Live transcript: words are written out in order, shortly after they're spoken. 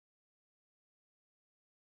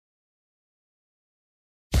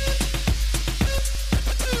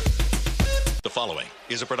following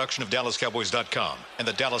is a production of DallasCowboys.com and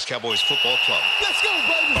the Dallas Cowboys Football Club. Let's go,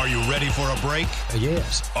 baby! Are you ready for a break?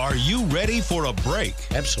 Yes. Are you ready for a break?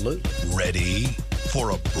 Absolutely. Ready for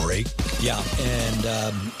a break? Yeah,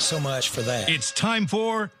 and so much for that. It's time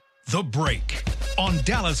for The Break on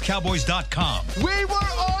DallasCowboys.com. We were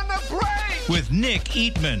on the break! With Nick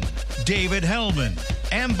Eatman, David Hellman,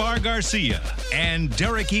 Ambar Garcia, and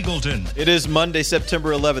Derek Eagleton. It is Monday,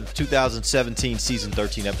 September 11th, 2017, Season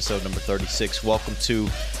 13, Episode number 36. Welcome to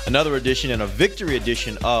another edition and a victory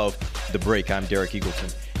edition of The Break. I'm Derek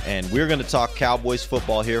Eagleton, and we're going to talk Cowboys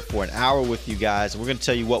football here for an hour with you guys. And we're going to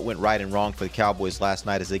tell you what went right and wrong for the Cowboys last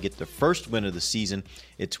night as they get their first win of the season.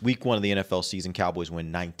 It's week one of the NFL season. Cowboys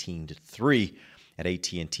win 19-3 at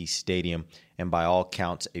AT&T Stadium, and by all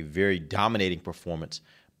counts, a very dominating performance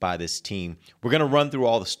by this team. We're going to run through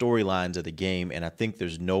all the storylines of the game, and I think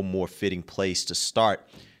there's no more fitting place to start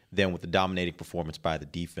than with the dominating performance by the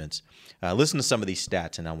defense. Listen to some of these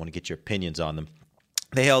stats, and I want to get your opinions on them.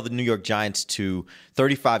 They held the New York Giants to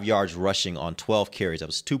 35 yards rushing on 12 carries. That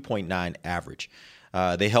was 2.9 average.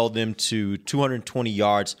 They held them to 220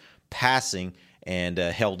 yards passing and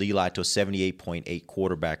held Eli to a 78.8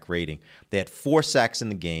 quarterback rating. They had 4 sacks in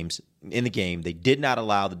the game. They did not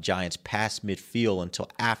allow the Giants past midfield until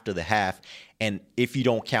after the half. And if you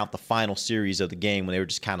don't count the final series of the game when they were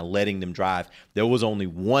just kind of letting them drive, there was only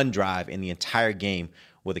one drive in the entire game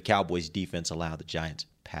where the Cowboys defense allowed the Giants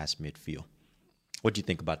past midfield. What do you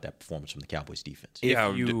think about that performance from the Cowboys defense?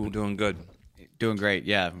 Yeah, doing good. Doing great,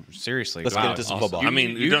 yeah. Seriously, let's get into some football. I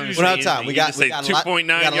mean, you don't have time. We got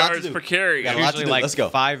 2.9 yards per carry. Usually like let's go.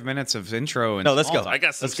 5 minutes of intro. And let's go. I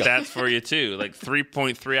got some stats for you too. Like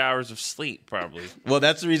 3.3 hours of sleep, probably. Well,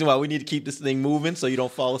 that's the reason why we need to keep this thing moving so you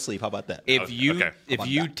don't fall asleep. How about that? If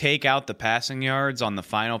you take out the passing yards on the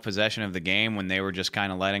final possession of the game when they were just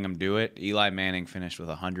kind of letting them do it, Eli Manning finished with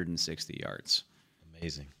 160 yards.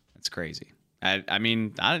 Amazing. That's crazy. I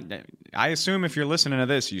mean, I assume if you're listening to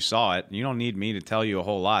this, you saw it. You don't need me to tell you a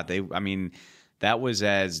whole lot. That was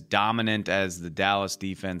as dominant as the Dallas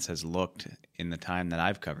defense has looked in the time that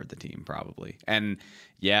I've covered the team, probably. And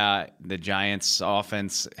yeah, the Giants'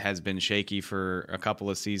 offense has been shaky for a couple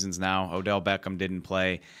of seasons now. Odell Beckham didn't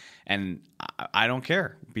play. And I don't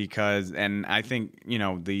care because, and I think,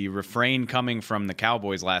 the refrain coming from the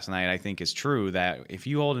Cowboys last night, I think is true that if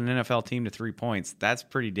you hold an NFL team to 3 points, that's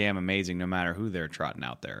pretty damn amazing no matter who they're trotting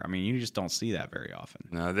out there. I mean, you just don't see that very often.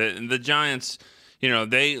 No, the Giants,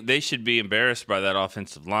 they should be embarrassed by that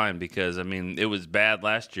offensive line because, I mean, it was bad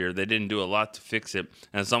last year. They didn't do a lot to fix it.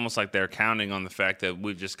 And it's almost like they're counting on the fact that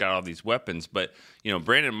we've just got all these weapons. But,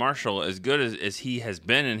 Brandon Marshall, as good as he has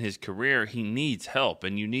been in his career, he needs help.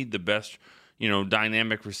 And you need the best,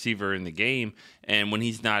 dynamic receiver in the game. And when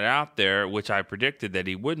he's not out there, which I predicted that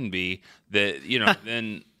he wouldn't be, that,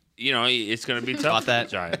 then... it's going to be tough for the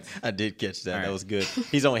Giants. I did catch that. Right. That was good.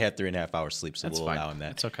 He's only had 3.5 hours sleep, so we'll allow him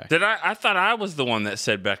that. That's okay. I thought I was the one that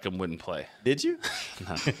said Beckham wouldn't play. Did you?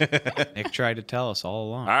 Nick tried to tell us all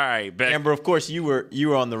along. All right, Amber, of course, you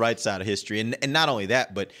were on the right side of history. And not only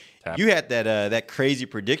that, but you had that crazy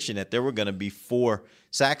prediction that there were going to be 4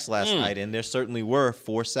 sacks last night, and there certainly were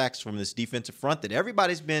 4 sacks from this defensive front that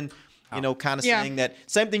everybody's been kind of saying that.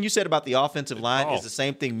 Same thing you said about the offensive line is the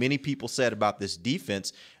same thing many people said about this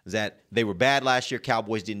defense, is that they were bad last year.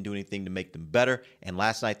 Cowboys didn't do anything to make them better. And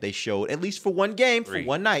last night they showed, at least for one game, for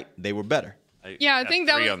one night, they were better. I think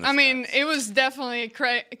that was, it was definitely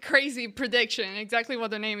a crazy prediction, exactly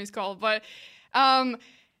what the name is called. But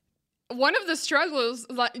one of the struggles,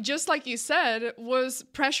 just like you said, was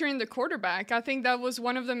pressuring the quarterback. I think that was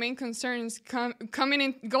one of the main concerns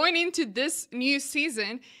going into this new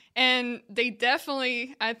season. And they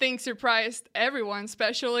definitely, I think, surprised everyone,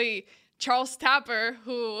 especially Charles Tapper,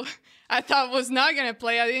 who I thought was not going to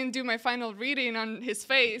play. I didn't do my final reading on his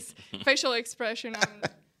facial expression on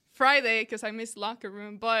Friday because I missed locker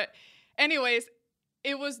room. But anyways,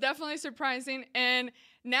 it was definitely surprising. And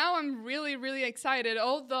now I'm really, really excited.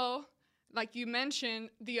 Although, like you mentioned,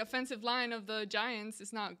 the offensive line of the Giants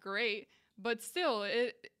is not great. But still,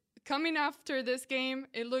 coming after this game,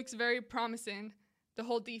 it looks very promising. The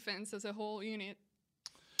whole defense as a whole unit.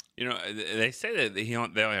 They say that they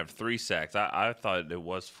only have 3 sacks. I thought it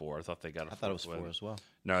was 4. I thought they got. I thought it was 4 as well.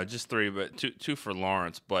 No, just 3, but two for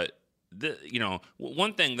Lawrence. But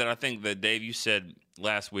one thing that I think that Dave, you said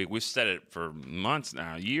last week, we've said it for months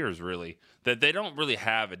now, years really, that they don't really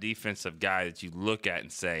have a defensive guy that you look at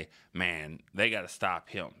and say, man, they got to stop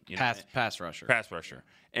him. Pass rusher. Pass rusher.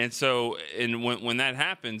 And so, when that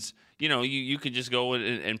happens, you could just go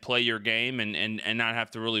and play your game and not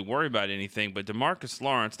have to really worry about anything. But DeMarcus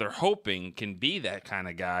Lawrence, they're hoping, can be that kind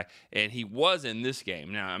of guy, and he was in this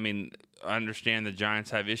game. Now, I mean, understand the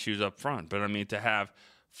Giants have issues up front, but I mean, to have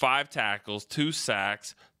 5 tackles, 2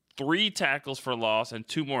 sacks, 3 tackles for loss, and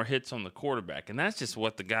 2 more hits on the quarterback. And that's just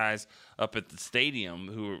what the guys up at the stadium,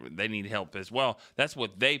 who they need help as well, that's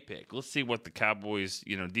what they pick. Let's see what the Cowboys,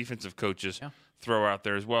 defensive coaches throw out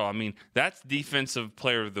there as well. I mean, that's Defensive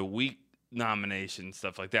Player of the Week nomination,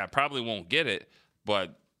 stuff like that. Probably won't get it,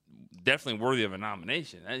 but definitely worthy of a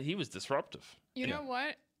nomination. And he was disruptive. You know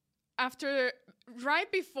what?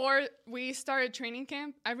 Right before we started training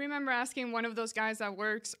camp, I remember asking one of those guys that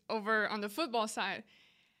works over on the football side.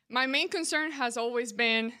 My main concern has always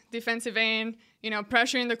been defensive end,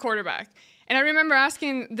 pressuring the quarterback. And I remember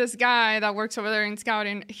asking this guy that works over there in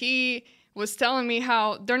scouting, he was telling me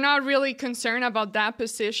how they're not really concerned about that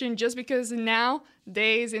position just because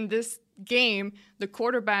nowadays in this game, the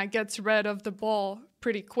quarterback gets rid of the ball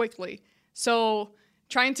pretty quickly. So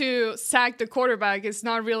trying to sack the quarterback is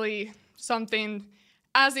not really something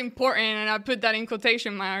as important, and I put that in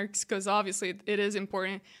quotation marks because obviously it is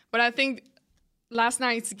important. But I think last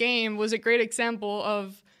night's game was a great example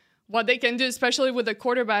of what they can do, especially with a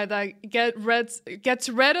quarterback that gets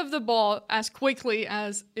rid of the ball as quickly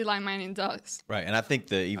as Eli Manning does. Right, and I think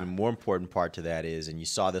the even more important part to that is, and you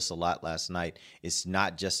saw this a lot last night, it's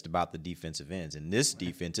not just about the defensive ends. In this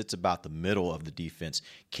defense, it's about the middle of the defense.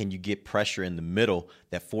 Can you get pressure in the middle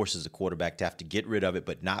that forces the quarterback to have to get rid of it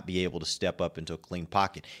but not be able to step up into a clean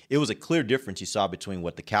pocket? It was a clear difference you saw between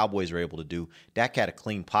what the Cowboys were able to do. Dak had a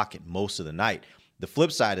clean pocket most of the night. The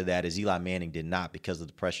flip side of that is Eli Manning did not because of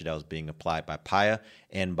the pressure that was being applied by Paya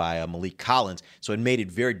and by Malik Collins. So it made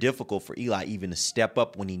it very difficult for Eli even to step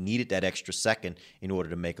up when he needed that extra second in order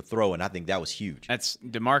to make a throw, and I think that was huge. That's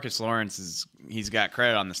DeMarcus Lawrence he's got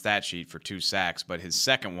credit on the stat sheet for 2 sacks, but his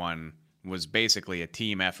second one was basically a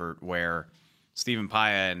team effort where Stephen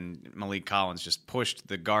Paya and Malik Collins just pushed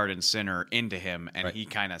the guard and center into him, and he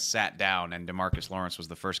kind of sat down, and DeMarcus Lawrence was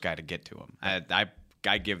the first guy to get to him.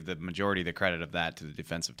 I give the majority of the credit of that to the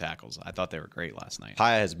defensive tackles. I thought they were great last night.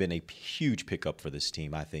 Paya has been a huge pickup for this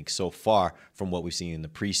team, I think, so far from what we've seen in the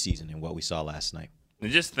preseason and what we saw last night. And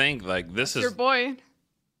just think, this is your boy.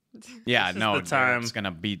 Yeah, the time. Derek's going to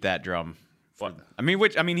beat that drum. What?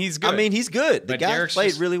 He's good. He's good. The guy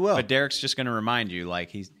played really well. But Derek's just going to remind you,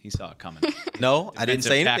 he saw it coming. No, I didn't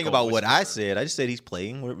say anything about what I super. said. I just said he's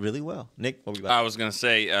playing really well. Nick, what were you about? I was going to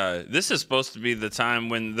say, this is supposed to be the time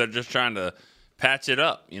when they're just trying to patch it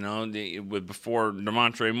up, before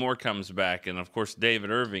Demontre Moore comes back, and of course David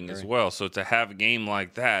Irving as well. So to have a game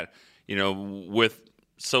like that, with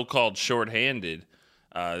so-called shorthanded,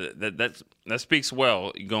 that speaks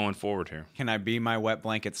well going forward here. Can I be my wet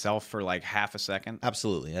blanket self for half a second?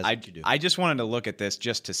 Absolutely. That's what you do. I just wanted to look at this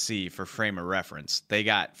just to see, for frame of reference. They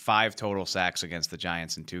got 5 total sacks against the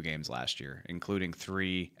Giants in 2 games last year, including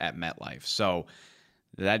 3 at MetLife. So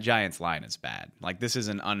that Giants line is bad. This is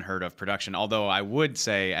an unheard of production. Although I would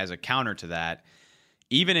say, as a counter to that,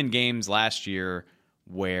 even in games last year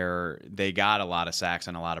where they got a lot of sacks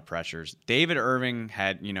and a lot of pressures, David Irving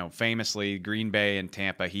had, famously Green Bay and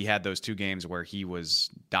Tampa, he had those 2 games where he was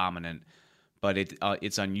dominant. But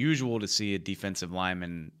it's unusual to see a defensive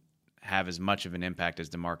lineman have as much of an impact as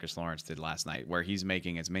DeMarcus Lawrence did last night, where he's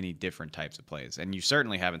making as many different types of plays. And you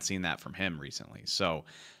certainly haven't seen that from him recently. So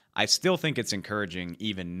I still think it's encouraging,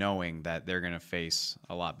 even knowing that they're going to face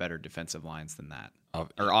a lot better defensive lines than that,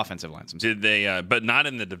 or offensive lines. Did they? But not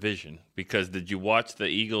in the division, because did you watch the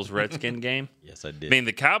Eagles-Redskin game? Yes, I did. I mean,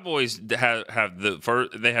 the Cowboys have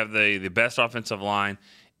the best offensive line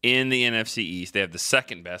in the NFC East. They have the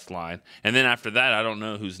second best line, and then after that, I don't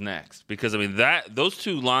know who's next, because those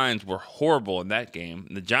 2 lines were horrible in that game.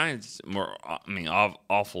 The Giants were,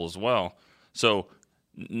 awful as well. So.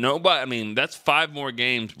 Nobody. That's 5 more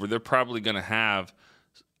games where they're probably going to have,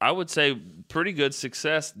 I would say, pretty good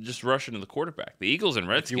success just rushing to the quarterback. The Eagles and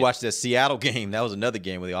Redskins. If you watch that Seattle game, that was another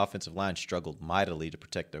game where the offensive line struggled mightily to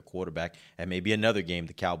protect their quarterback. And maybe another game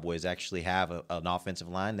the Cowboys actually have an offensive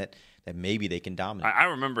line that maybe they can dominate. I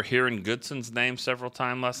remember hearing Goodson's name several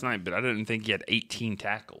times last night, but I didn't think he had 18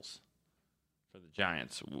 tackles for the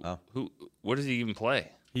Giants. Oh. What does he even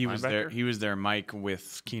play? He was there, Mike,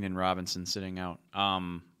 with Keenan Robinson sitting out.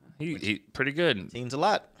 He pretty good. Seems a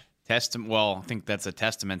lot. I think that's a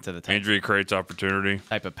testament to the Injury creates opportunity.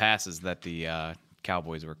 Type of passes that the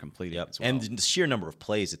Cowboys were completing as well. And the sheer number of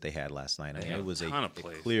plays that they had last night. It was a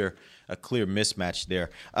clear mismatch there.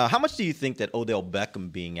 How much do you think that Odell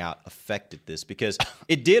Beckham being out affected this? Because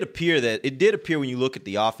it did appear when you look at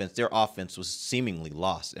the offense, their offense was seemingly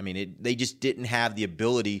lost. They just didn't have the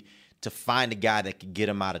ability to find a guy that could get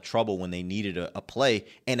them out of trouble when they needed a play.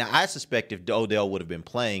 And I suspect if Odell would have been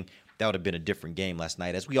playing, that would have been a different game last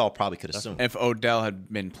night, as we all probably could assume. If Odell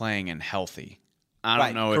had been playing and healthy. I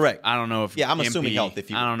Right, don't know. correct. I don't know if. Yeah, I'm Gimpy- assuming health,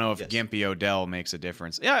 if you I don't know will. if Yes. Gimpy Odell makes a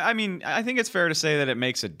difference. Yeah, I mean, I think it's fair to say that it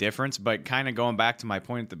makes a difference. But kind of going back to my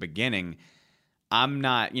point at the beginning, I'm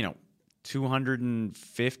not,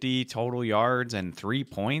 250 total yards and 3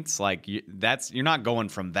 points. Like you're not going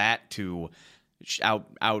from that to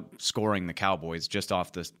outscoring the Cowboys just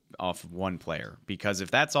off one player. Because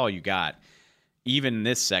if that's all you got, even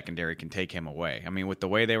this secondary can take him away. I mean, with the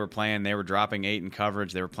way they were playing, they were dropping 8 in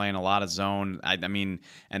coverage. They were playing a lot of zone. I mean,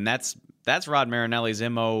 and that's Rod Marinelli's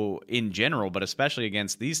MO in general, but especially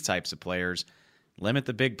against these types of players, limit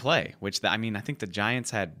the big play, which, I think the Giants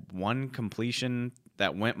had one completion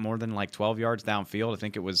that went more than like 12 yards downfield. I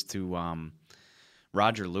think it was to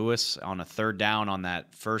Roger Lewis on a third down on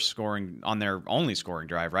their only scoring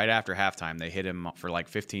drive right after halftime. They hit him for like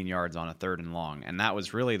 15 yards on a 3rd and long. And that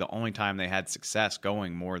was really the only time they had success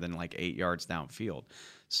going more than like 8 yards downfield.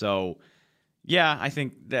 So yeah, I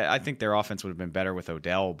think their offense would have been better with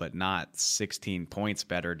Odell, but not 16 points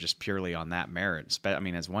better just purely on that merit.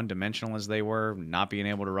 As one-dimensional as they were, not being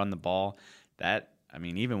able to run the ball,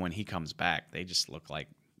 even when he comes back, they just look like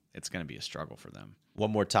it's going to be a struggle for them.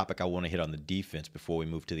 One more topic I want to hit on the defense before we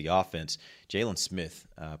move to the offense. Jalen Smith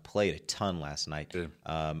played a ton last night.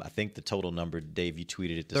 I think the total number, Dave, you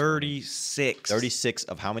tweeted it this morning. 36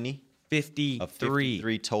 of how many? 53. Of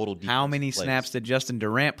 53 total defense How many plays. snaps did Justin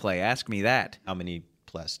Durant play? Ask me that. How many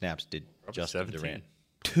plus snaps did Justin 17. Durant?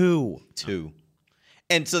 2. 2.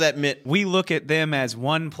 And so that meant We look at them as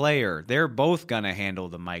one player. They're both going to handle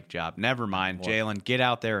the mic job. Never mind, Jalen. Get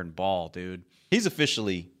out there and ball, dude. he's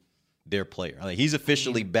officially their player. He's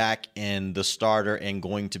officially back and the starter and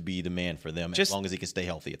going to be the man for them as long as he can stay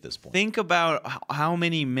healthy at this point. Think about how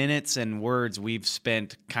many minutes and words we've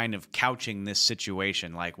spent kind of couching this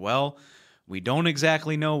situation. Like, well, we don't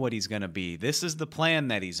exactly know what he's going to be. This is the plan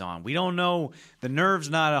that he's on. We don't know. The nerve's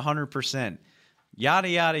not 100%. Yada,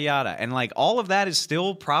 yada, yada. And, like, all of that is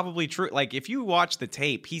still probably true. Like, if you watch the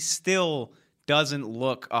tape, he still doesn't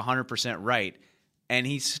look 100% right. And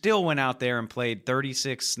he still went out there and played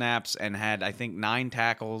 36 snaps and had, I think, 9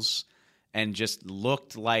 tackles and just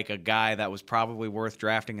looked like a guy that was probably worth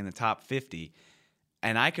drafting in the top 50.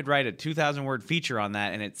 And I could write a 2,000-word feature on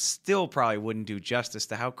that, and it still probably wouldn't do justice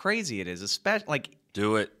to how crazy it is. Especially, like,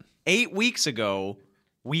 Do it. 8 weeks ago,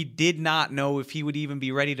 we did not know if he would even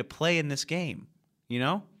be ready to play in this game. You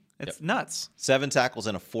know? It's nuts. 7 tackles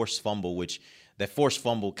and a forced fumble, which that forced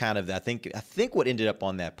fumble kind of, I think what ended up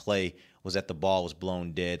on that play was that the ball was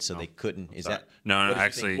blown dead, so they couldn't. Is that No, what do you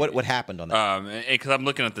actually, think? What happened on that? Because I'm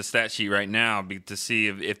looking at the stat sheet right now to see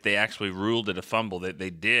if they actually ruled it a fumble. That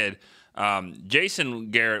they did.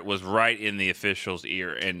 Jason Garrett was right in the official's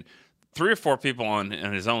ear, and 3 or 4 people on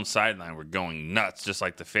his own sideline were going nuts, just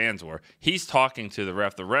like the fans were. He's talking to the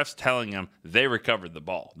ref. The ref's telling him they recovered the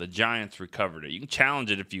ball. The Giants recovered it. You can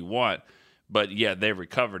challenge it if you want, but yeah, they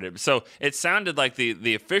recovered it. So it sounded like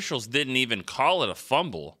the officials didn't even call it a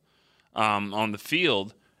fumble on the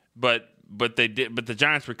field, but they did. But the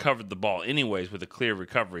Giants recovered the ball anyways with a clear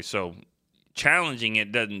recovery. So challenging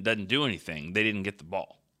it doesn't do anything. They didn't get the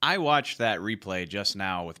ball. I watched that replay just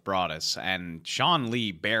now with Broadus, and Sean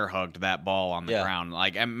Lee bear hugged that ball on the ground.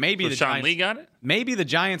 Like, and maybe So the Sean Giants, Lee got it? Maybe the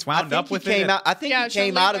Giants wound up with it. I think Yeah, he Sean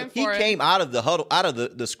came Lee out of went he for it. came out of the huddle, out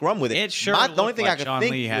of the scrum with it. It sure the only looked thing like I could Sean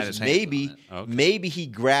think Lee had was his hands maybe on it. Okay. maybe he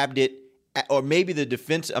grabbed it, or maybe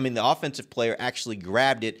the offensive player actually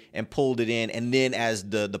grabbed it and pulled it in, and then as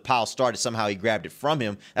the pile started, somehow he grabbed it from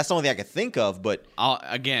him. That's the only thing I could think of. But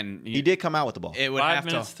he did come out with the ball. It would 5 have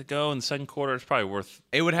minutes to go in the second quarter. It's probably worth.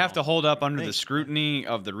 It would have to hold up under the scrutiny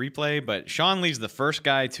of the replay, but Sean Lee's the first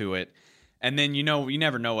guy to it. And then, you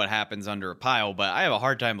never know what happens under a pile, but I have a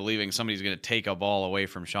hard time believing somebody's going to take a ball away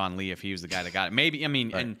from Sean Lee if he was the guy that got it. Maybe,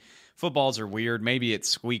 and footballs are weird. Maybe it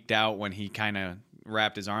squeaked out when he kind of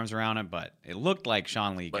wrapped his arms around it, but it looked like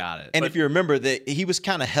Sean Lee got it. And if you remember that he was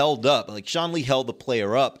kind of held up, like Sean Lee held the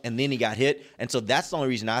player up, and then he got hit. And so that's the only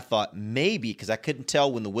reason I thought maybe, because I couldn't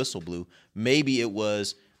tell when the whistle blew, maybe it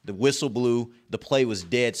was the whistle blew, the play was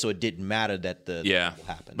dead, so it didn't matter that the fumble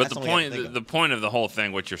happened. But That's the only I can think point of. the point of the whole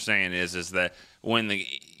thing, what you're saying is that when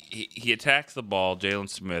he attacks the ball, Jalen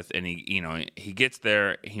Smith, and he gets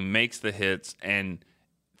there, he makes the hits, and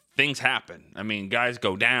things happen. I mean, guys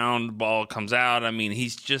go down, the ball comes out. I mean,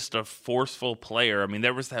 he's just a forceful player. I mean,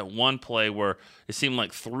 there was that one play where it seemed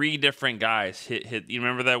like 3 different guys hit. You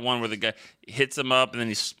remember that one where the guy hits him up and then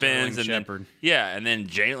he spins Sterling and Shepard. and then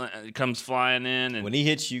Jalen comes flying in and When he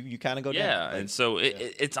hits you, you kind of go down. and so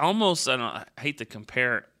it's almost, I hate to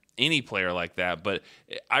compare any player like that. But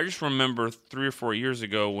I just remember 3 or 4 years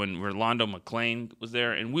ago when Rolando McClain was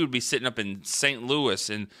there, and we would be sitting up in St. Louis,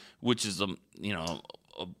 and which is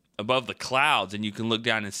above the clouds, and you can look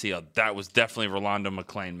down and see that was definitely Rolando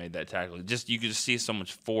McClain made that tackle. You could just see so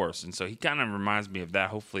much force, and so he kind of reminds me of that.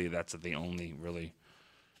 Hopefully, that's the only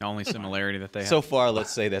similarity that they have. So far,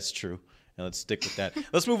 let's say that's true. And let's stick with that.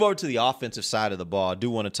 Let's move over to the offensive side of the ball. I do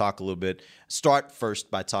want to talk a little bit. Start first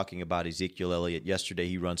by talking about Ezekiel Elliott. Yesterday,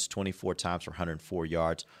 he runs 24 times for 104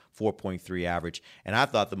 yards, 4.3 average. And I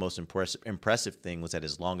thought the most impressive thing was that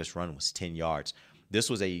his longest run was 10 yards. This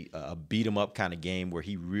was a beat-em-up kind of game where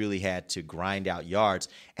he really had to grind out yards.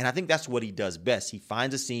 And I think that's what he does best. He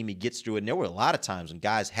finds a seam, he gets through it. And there were a lot of times when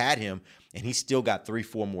guys had him, and he still got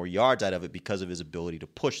 3-4 more yards out of it because of his ability to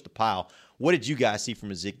push the pile. What did you guys see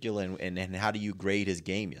from Ezekiel, and how do you grade his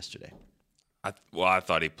game yesterday? I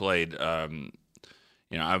thought he played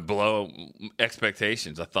below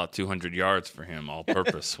expectations. I thought 200 yards for him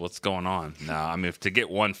all-purpose. What's going on? No, I mean, to get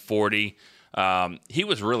 140 – he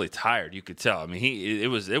was really tired. You could tell. I mean, it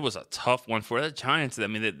was a tough one for the Giants. I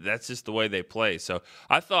mean, that's just the way they play. So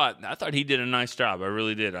I thought he did a nice job. I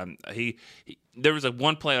really did. There was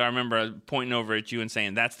one play I remember pointing over at you and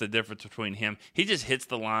saying that's the difference between him. He just hits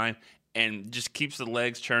the line and just keeps the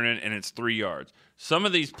legs churning, and it's 3 yards. Some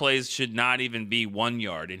of these plays should not even be 1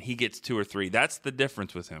 yard, and he gets 2 or 3. That's the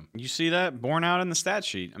difference with him. You see that borne out in the stat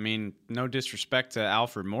sheet. I mean, no disrespect to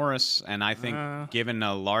Alfred Morris, and I think given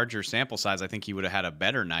a larger sample size, I think he would have had a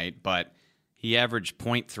better night, but he averaged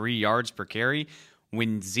 0.3 yards per carry.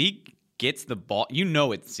 When Zeke gets the ball, you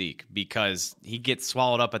know it's Zeke because he gets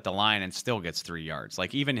swallowed up at the line and still gets 3 yards.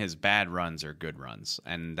 Like, even his bad runs are good runs,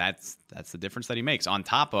 and that's the difference that he makes. On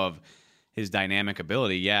top of his dynamic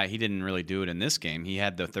ability, yeah, he didn't really do it in this game. He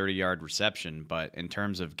had the 30-yard reception, but in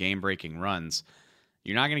terms of game-breaking runs,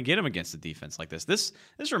 you're not going to get him against a defense like this. This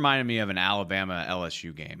reminded me of an Alabama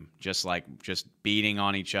LSU game, just beating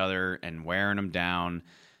on each other and wearing them down,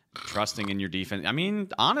 trusting in your defense. I mean,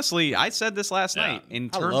 honestly, I said this last night.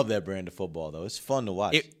 I love that brand of football, though. It's fun to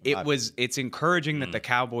watch. It's encouraging that the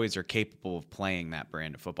Cowboys are capable of playing that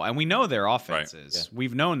brand of football, and we know their offense is. Yeah.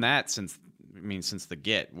 We've known that since the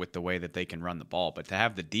get with the way that they can run the ball. But to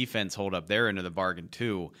have the defense hold up their end of the bargain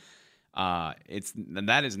too, that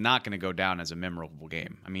is not going to go down as a memorable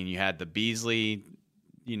game. I mean, you had the Beasley,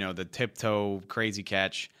 the tiptoe crazy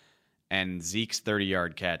catch, and Zeke's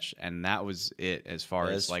 30-yard catch, and that was it as far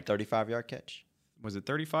as 35-yard catch. Was it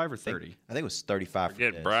 35 or 30? I think it was 35.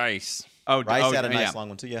 Forget Bryce. Bryce had a nice long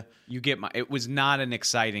one too. Yeah, it was not an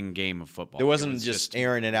exciting game of football. It wasn't just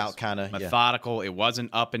airing it out, kind of methodical. Yeah. It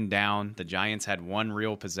wasn't up and down. The Giants had one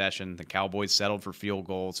real possession. The Cowboys settled for field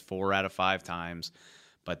goals 4 out of 5 times,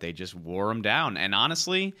 but they just wore them down. And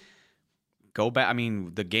honestly, go back. I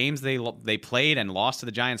mean, the games they played and lost to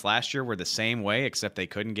the Giants last year were the same way, except they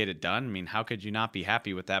couldn't get it done. I mean, how could you not be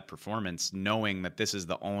happy with that performance, knowing that this is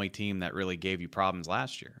the only team that really gave you problems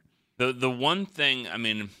last year? The one thing, I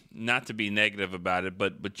mean, not to be negative about it,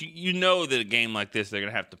 but you know that a game like this, they're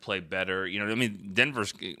going to have to play better. I mean,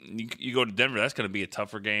 Denver's, you go to Denver, that's going to be a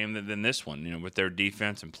tougher game than this one, with their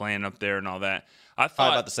defense and playing up there and all that. I thought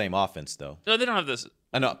probably about the same offense, though. No, they don't have this.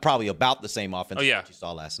 I know, probably about the same offense that you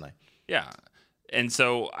saw last night. Yeah. And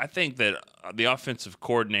so I think that the offensive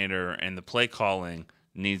coordinator and the play calling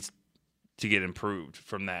needs to get improved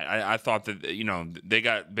from that. I thought that, they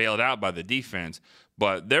got bailed out by the defense,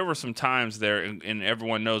 but there were some times there, and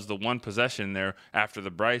everyone knows the one possession there after the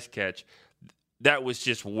Bryce catch, that was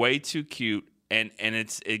just way too cute, and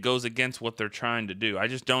it goes against what they're trying to do. I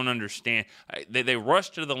just don't understand. They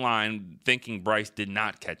rushed to the line thinking Bryce did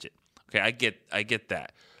not catch it. Okay, I get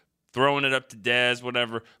that. Throwing it up to Dez,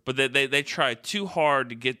 whatever, but they tried too hard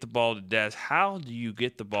to get the ball to Dez. How do you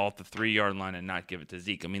get the ball at the 3-yard line and not give it to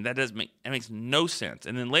Zeke? I mean, that makes no sense.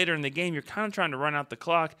 And then later in the game, you're kind of trying to run out the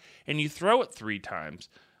clock, and you throw it 3 times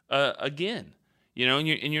again, and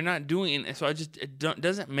you're not doing it. So it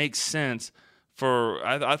doesn't make sense.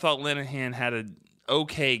 I thought Linehan had an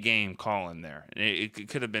okay game calling there. It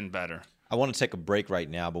could have been better. I want to take a break right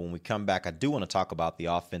now, but when we come back, I do want to talk about the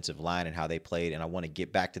offensive line and how they played, and I want to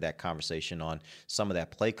get back to that conversation on some of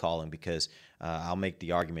that play calling because I'll make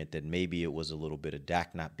the argument that maybe it was a little bit of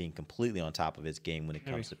Dak not being completely on top of his game when it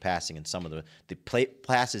comes to passing and some of the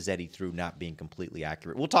passes that he threw not being completely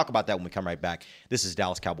accurate. We'll talk about that when we come right back. This is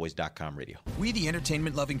DallasCowboys.com radio. We, the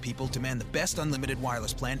entertainment-loving people, demand the best unlimited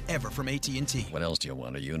wireless plan ever from AT&T. What else do you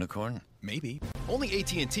want, a unicorn? Maybe. Only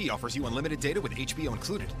AT&T offers you unlimited data with HBO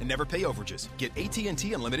included and never pay overages. Get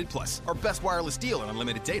AT&T Unlimited Plus, our best wireless deal on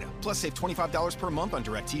unlimited data. Plus, save $25 per month on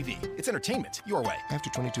DirecTV. It's entertainment your way.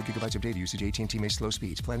 After 22 gigabytes of data usage, AT&T may slow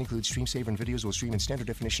speeds. Plan includes stream saver and videos will stream in standard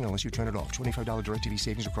definition unless you turn it off. $25 DirecTV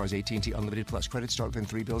savings requires AT&T Unlimited Plus. Credits start within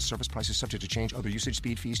 3 bills. Service prices subject to change. Other usage,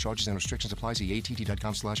 speed, fees, charges, and restrictions apply. See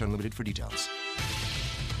att.com/unlimited for details.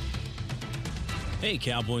 Hey,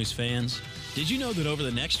 Cowboys fans. Did you know that over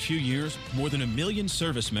the next few years, more than 1 million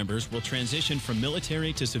service members will transition from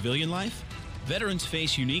military to civilian life? Veterans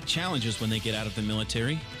face unique challenges when they get out of the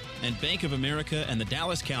military, and Bank of America and the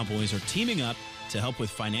Dallas Cowboys are teaming up to help with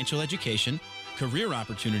financial education, career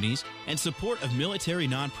opportunities, and support of military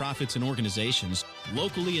nonprofits and organizations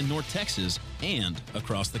locally in North Texas and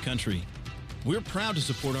across the country. We're proud to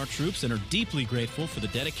support our troops and are deeply grateful for the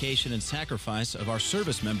dedication and sacrifice of our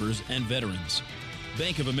service members and veterans.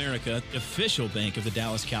 Bank of America, official bank of the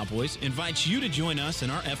Dallas Cowboys, invites you to join us in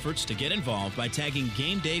our efforts to get involved by tagging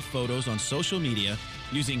game day photos on social media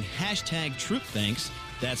using hashtag TroopThanks,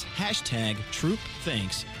 that's hashtag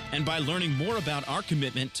TroopThanks, and by learning more about our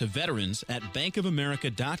commitment to veterans at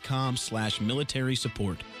bankofamerica.com/military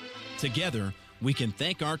support. Together, we can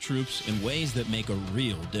thank our troops in ways that make a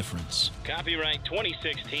real difference. Copyright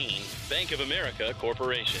 2016, Bank of America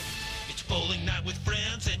Corporation. It's bowling night with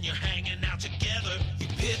friends and you're hanging out together. You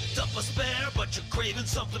picked up a spare, but you're craving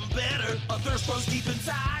something better. A thirst runs deep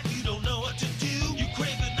inside, you don't know what to do. You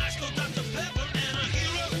crave a nice cold Dr. Pepper and a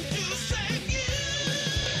hero to save you.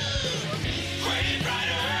 Crave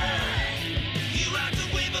Rider. He rides a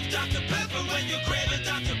wave of Dr. Pepper when you're craving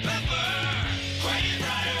Dr. Pepper. Crave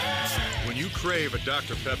Rider. When you crave a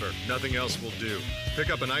Dr. Pepper, nothing else will do. Pick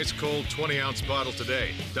up an ice-cold 20-ounce bottle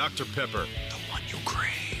today. Dr. Pepper, the one you crave.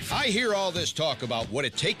 I hear all this talk about what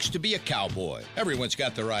it takes to be a cowboy. Everyone's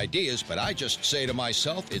got their ideas, but I just say to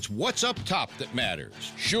myself, it's what's up top that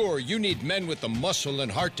matters. Sure, you need men with the muscle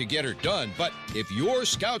and heart to get her done, but if your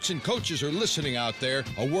scouts and coaches are listening out there,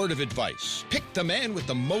 a word of advice. Pick the man with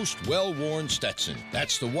the most well-worn Stetson.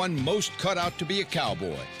 That's the one most cut out to be a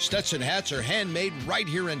cowboy. Stetson hats are handmade right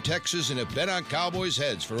here in Texas and have been on cowboys'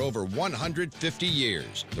 heads for over 150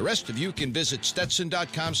 years. The rest of you can visit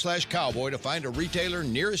Stetson.com/cowboy to find a retailer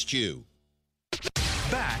nearest you.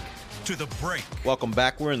 Back to the break. Welcome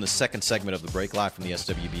back. We're in the second segment of the break, live from the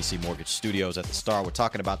SWBC Mortgage Studios at the Star. We're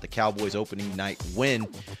talking about the Cowboys' opening night win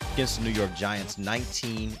against the New York Giants,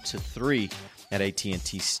 19-3 at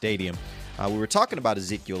AT&T Stadium. We were talking about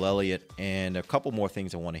Ezekiel Elliott and a couple more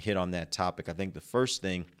things I want to hit on that topic. I think the first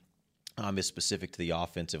thing is specific to the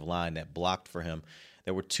offensive line that blocked for him.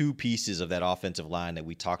 There were two pieces of that offensive line that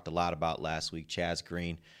we talked a lot about last week. Chaz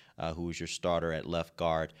Green, who was your starter at left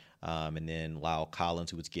guard, and then Lyle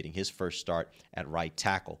Collins, who was getting his first start at right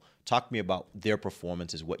tackle. Talk to me about their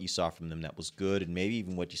performances, what you saw from them that was good, and maybe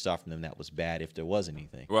even what you saw from them that was bad, if there was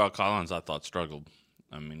anything. Well, Collins, I thought, struggled.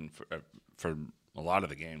 I mean, for a lot of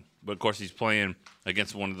the game. But, of course, he's playing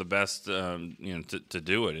against one of the best, to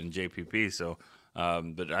do it in JPP. So,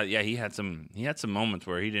 he had some moments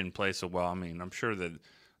where he didn't play so well. I mean, I'm sure that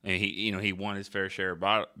he won his fair share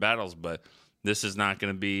of battles, but this is not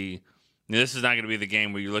going to be the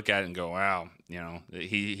game where you look at it and go, wow,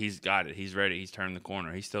 he's got it. He's ready. He's turned the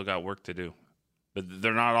corner. He's still got work to do. But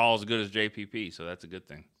they're not all as good as JPP, so that's a good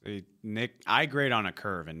thing. Nick, I grade on a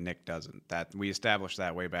curve, and Nick doesn't. That we established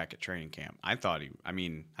that way back at training camp. I thought he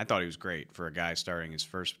was great for a guy starting his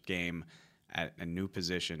first game at a new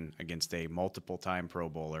position against a multiple-time Pro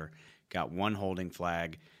Bowler. Got one holding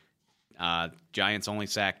flag. Giants' only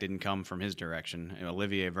sack didn't come from his direction.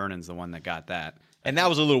 Olivier Vernon's the one that got that. And that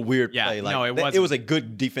was a little weird Yeah, play. no, it was a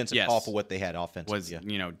good defensive call for what they had offensively.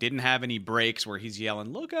 Didn't have any breaks where he's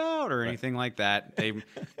yelling, look out, or anything like that.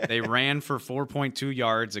 They ran for 4.2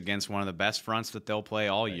 yards against one of the best fronts that they'll play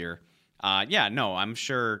all year. I'm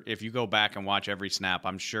sure if you go back and watch every snap,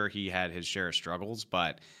 I'm sure he had his share of struggles,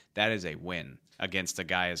 but that is a win against a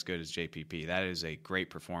guy as good as JPP. That is a great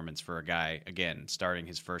performance for a guy, again, starting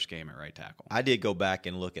his first game at right tackle. I did go back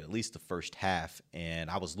and look at least the first half, and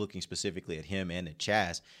I was looking specifically at him and at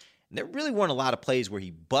Chaz. And there really weren't a lot of plays where he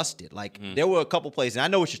busted. There were a couple plays, and I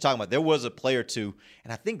know what you're talking about. There was a play or two,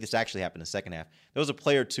 and I think this actually happened in the second half. There was a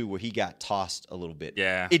play or two where he got tossed a little bit.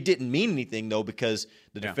 Yeah. It didn't mean anything, though, because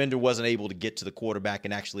the defender wasn't able to get to the quarterback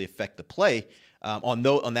and actually affect the play on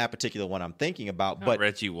that particular one I'm thinking about. But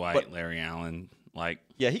Reggie White, Larry Allen,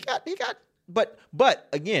 he got. But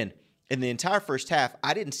again, in the entire first half,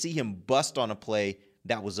 I didn't see him bust on a play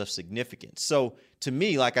that was of significance. So to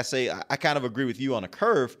me, like I say, I kind of agree with you on a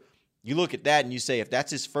curve. You look at that and you say, if that's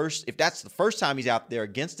the first time he's out there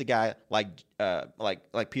against a guy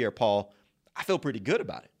like Pierre-Paul, I feel pretty good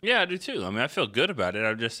about it. Yeah, I do too. I mean, I feel good about it.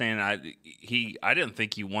 I'm just saying, I didn't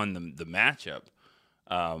think he won the matchup,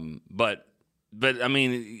 but I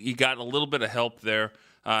mean, he got a little bit of help there.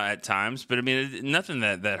 at times, but I mean, nothing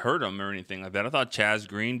that hurt him or anything like that. I thought Chaz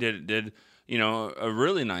Green did a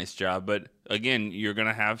really nice job, but again, you're going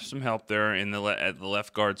to have some help there at the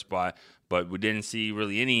left guard spot. But we didn't see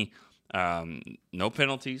really any no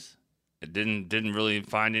penalties. It didn't really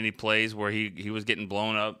find any plays where he was getting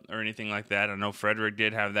blown up or anything like that. I know Frederick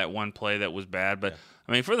did have that one play that was bad, but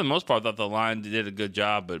I mean, for the most part, I thought the line did a good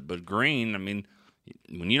job. But Green, I mean,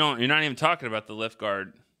 when you're not even talking about the left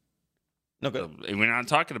guard. No, good. We're not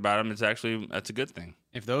talking about him. That's a good thing.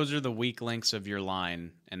 If those are the weak links of your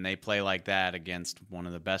line and they play like that against one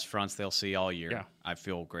of the best fronts they'll see all year, I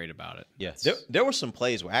feel great about it. Yeah, there were some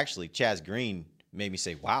plays where actually Chaz Green made me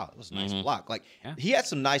say, "Wow, it was a nice block." Like he had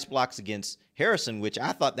some nice blocks against Harrison, which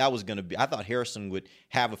I thought that was going to be. I thought Harrison would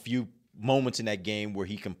have a few moments in that game where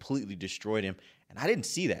he completely destroyed him. And I didn't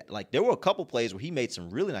see that. Like, there were a couple plays where he made some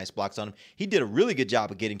really nice blocks on him. He did a really good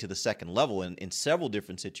job of getting to the second level in several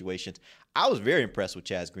different situations. I was very impressed with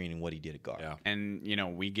Chaz Green and what he did at guard. Yeah. And,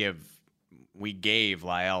 we gave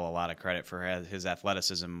Lyle a lot of credit for his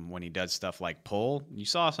athleticism when he does stuff like pull. You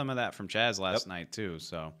saw some of that from Chaz last night, too.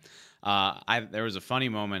 So there was a funny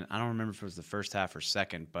moment. I don't remember if it was the first half or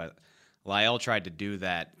second, but Lyle tried to do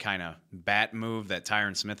that kind of bat move that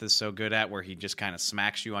Tyron Smith is so good at, where he just kind of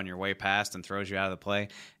smacks you on your way past and throws you out of the play.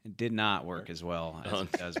 It did not work as well as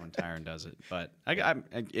it does when Tyron does it. But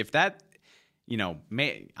if that,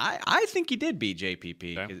 I think he did beat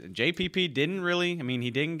JPP. Okay. JPP didn't really. I mean,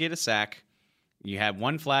 he didn't get a sack. You had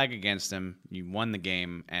one flag against him. You won the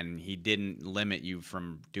game, and he didn't limit you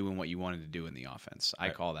from doing what you wanted to do in the offense. I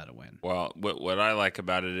call that a win. Well, what I like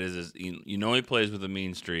about it is he plays with a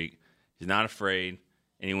mean streak. He's not afraid,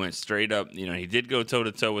 and he went straight up. He did go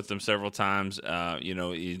toe-to-toe with them several times. He's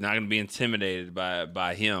not going to be intimidated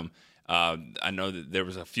by him. I know that there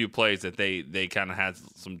was a few plays that they kind of had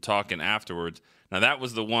some talking afterwards. Now, that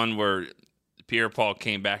was the one where Pierre-Paul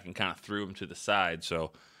came back and kind of threw him to the side.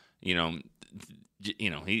 So, he's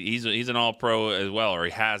an all-pro as well, or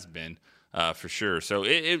he has been for sure. So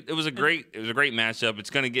it was a great matchup.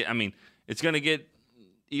 It's going to get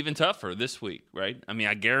even tougher this week, right? I mean,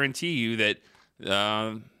 I guarantee you that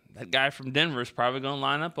that guy from Denver is probably going to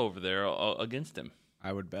line up over there against him.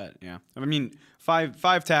 I would bet, yeah. I mean,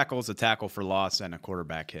 five tackles, a tackle for loss, and a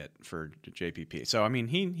quarterback hit for JPP. So, I mean,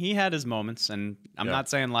 he had his moments, and I'm not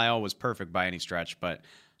saying Lyle was perfect by any stretch, but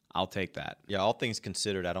I'll take that. Yeah, all things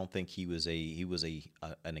considered, I don't think he was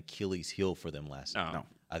an Achilles heel for them last night. No.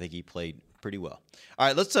 I think he played pretty well. All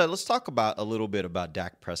right, let's talk about a little bit about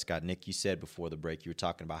Dak Prescott. Nick, you said before the break you were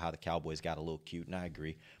talking about how the Cowboys got a little cute, and I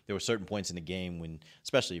agree. There were certain points in the game when,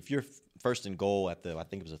 especially if you're first and goal at I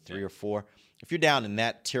think it was a 3 or 4, if you're down in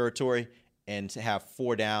that territory and to have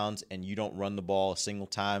 4 downs and you don't run the ball a single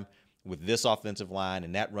time with this offensive line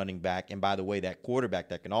and that running back, and by the way, that quarterback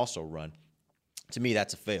that can also run, to me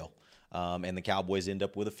that's a fail. And the Cowboys end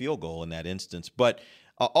up with a field goal in that instance. But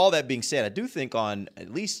all that being said, I do think on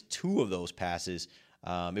at least 2 of those passes,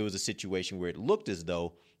 it was a situation where it looked as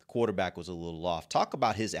though the quarterback was a little off. Talk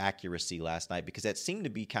about his accuracy last night, because that seemed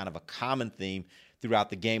to be kind of a common theme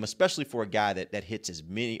throughout the game, especially for a guy that hits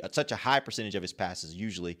such a high percentage of his passes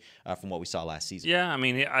usually from what we saw last season. Yeah, I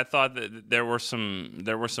mean, I thought that there were some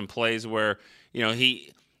plays where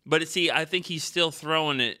I think he's still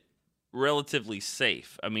throwing it relatively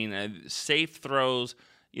safe. I mean, safe throws,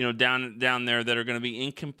 down there that are going to be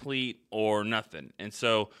incomplete or nothing. And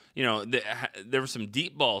so, there were some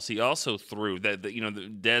deep balls he also threw that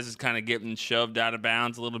Dez is kind of getting shoved out of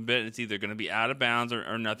bounds a little bit. It's either going to be out of bounds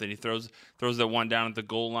or nothing. He throws that one down at the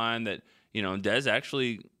goal line that, Dez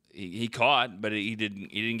actually he caught, but he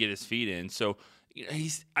didn't get his feet in. So,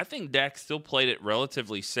 I think Dak still played it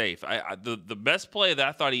relatively safe. The best play that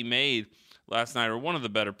I thought he made last night, or one of the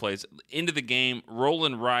better plays, into the game,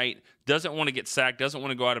 rolling right, doesn't want to get sacked, doesn't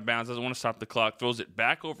want to go out of bounds, doesn't want to stop the clock, throws it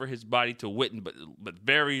back over his body to Witten, but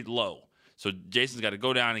very low. So Jason's got to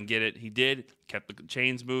go down and get it. He did, kept the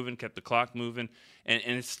chains moving, kept the clock moving, and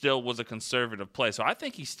it still was a conservative play. So I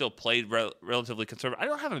think he still played relatively conservative. I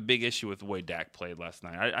don't have a big issue with the way Dak played last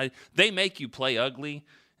night. They make you play ugly,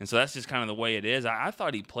 and so that's just kind of the way it is. I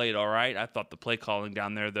thought he played all right. I thought the play calling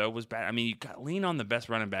down there, though, was bad. I mean, you got to lean on the best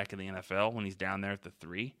running back in the NFL when he's down there at the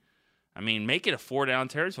 3. I mean, make it a 4-down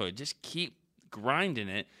territory. Just keep grinding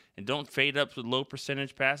it and don't fade up with low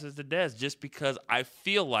percentage passes to Dez, just because I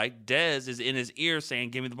feel like Dez is in his ear saying,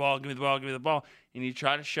 give me the ball, give me the ball, give me the ball, and you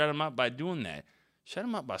try to shut him up by doing that. Shut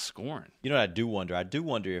them up by scoring. You know what I do wonder? I do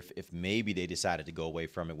wonder if maybe they decided to go away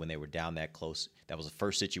from it when they were down that close. That was the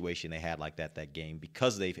first situation they had like that game,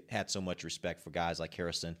 because they've had so much respect for guys like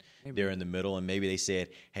Harrison there in the middle, and maybe they said,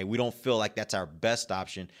 hey, we don't feel like that's our best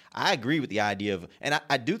option. I agree with the idea of, and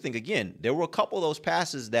I do think, again, there were a couple of those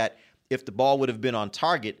passes that if the ball would have been on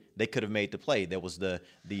target, they could have made the play. There was the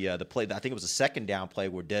play, I think it was a second down play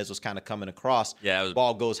where Dez was kind of coming across. Yeah, the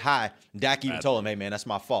ball goes high. Dak even told him, hey, man, that's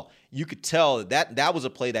my fault. You could tell that was a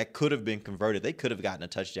play that could have been converted. They could have gotten a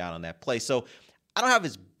touchdown on that play. So I don't have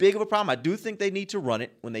as big of a problem. I do think they need to run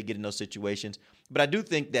it when they get in those situations. But I do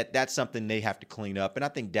think that that's something they have to clean up. And I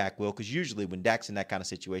think Dak will, because usually when Dak's in that kind of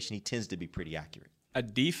situation, he tends to be pretty accurate. A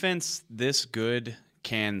defense this good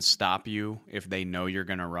can stop you if they know you're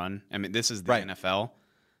going to run. I mean, this is the NFL,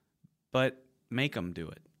 but make them do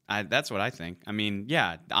it. That's what I think. I mean,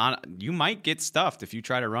 yeah, you might get stuffed if you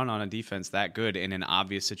try to run on a defense that good in an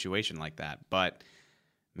obvious situation like that. But,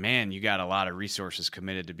 man, you got a lot of resources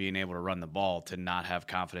committed to being able to run the ball to not have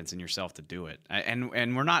confidence in yourself to do it. And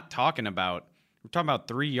we're not talking about – we're talking about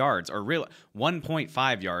 3 yards or real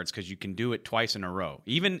 1.5 yards because you can do it twice in a row.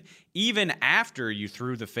 Even after you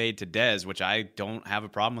threw the fade to Dez, which I don't have a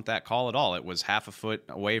problem with that call at all. It was half a foot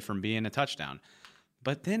away from being a touchdown.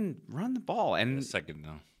 But then run the ball. And the second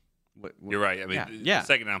down. You're right. I mean, the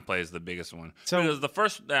second down play is the biggest one. So, because the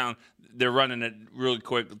first down, they're running it really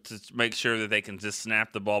quick to make sure that they can just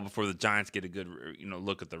snap the ball before the Giants get a good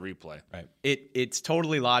look at the replay. Right. It's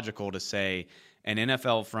totally logical to say – an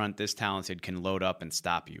NFL front this talented can load up and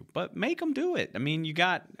stop you, but make them do it. I mean, you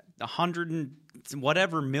got $100 and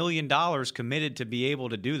whatever $1 million committed to be able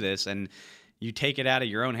to do this, and you take it out of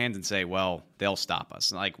your own hands and say, "Well, they'll stop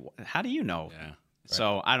us." Like, how do you know? Yeah. Right.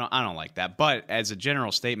 So I don't like that. But as a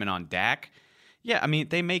general statement on Dak, yeah, I mean,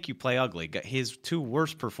 they make you play ugly. His 2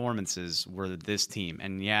 worst performances were this team,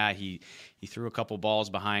 and yeah, he threw a couple balls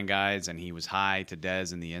behind guys, and he was high to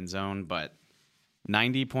Dez in the end zone, but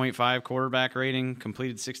 90.5 quarterback rating,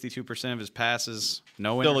 completed 62% of his passes.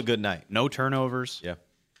 Still a good night. No turnovers.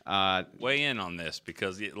 Yeah. Weigh in on this,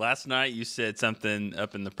 because last night you said something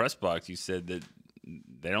up in the press box. You said that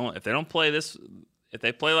if they don't play this, if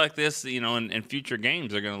they play like this, in future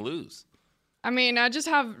games, they're going to lose. I mean, I just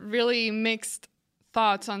have really mixed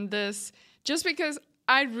thoughts on this, just because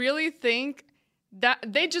I really think that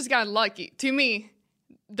they just got lucky. To me,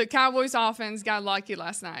 the Cowboys offense got lucky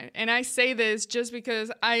last night. And I say this just because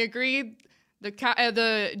I agree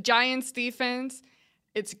the Giants defense,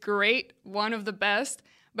 it's great, one of the best.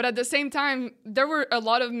 But at the same time, there were a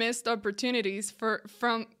lot of missed opportunities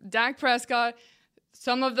from Dak Prescott,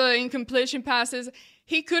 some of the incompletion passes.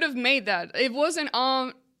 He could have made that. It wasn't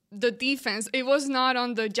on the defense. It was not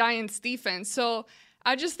on the Giants defense. So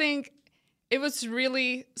I just think it was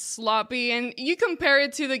really sloppy. And you compare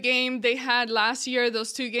it to the game they had last year,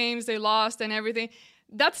 those 2 games they lost and everything.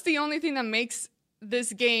 That's the only thing that makes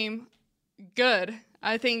this game good.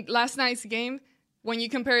 I think last night's game, when you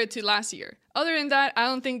compare it to last year. Other than that, I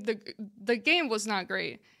don't think the game was not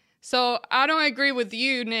great. So I don't agree with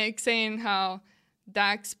you, Nick, saying how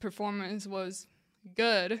Dak's performance was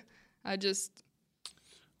good.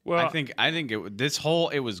 Well, I think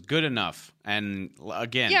it was good enough. And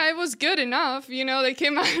again, yeah, it was good enough. They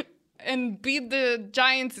came out and beat the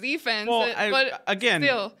Giants defense. Well, but again,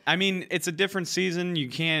 still. I mean, it's a different season. You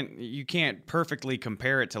can't perfectly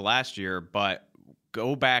compare it to last year, but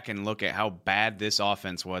go back and look at how bad this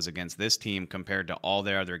offense was against this team compared to all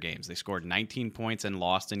their other games. They scored 19 points and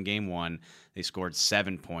lost in game 1. They scored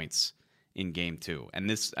 7 points in game 2. And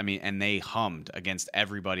they hummed against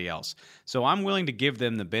everybody else. So I'm willing to give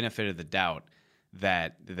them the benefit of the doubt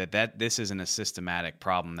that this isn't a systematic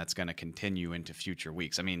problem that's going to continue into future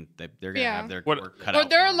weeks. I mean, they're going to have their work cut out. But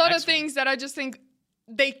there are a lot of things that I just think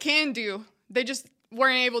they can do. They just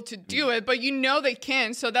weren't able to do it, but they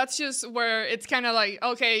can. So that's just where it's kind of like,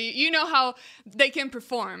 okay, how they can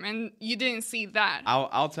perform, and you didn't see that.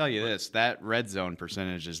 I'll tell you this: that red zone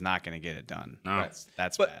percentage is not going to get it done. No,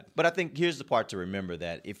 that's bad. But I think here's the part to remember: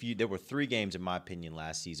 that there were 3 games, in my opinion,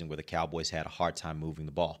 last season where the Cowboys had a hard time moving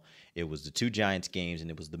the ball. It was the 2 Giants games, and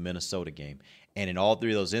it was the Minnesota game. And in all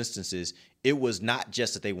 3 of those instances, it was not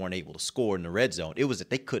just that they weren't able to score in the red zone. It was that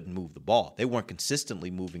they couldn't move the ball. They weren't consistently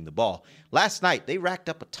moving the ball. Last night, they racked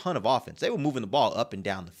up a ton of offense. They were moving the ball up and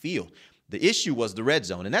down the field. The issue was the red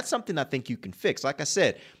zone, and that's something I think you can fix. Like I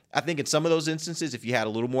said, I think in some of those instances, if you had a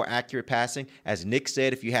little more accurate passing, as Nick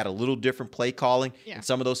said, if you had a little different play calling in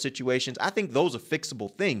some of those situations, I think those are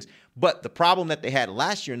fixable things. But the problem that they had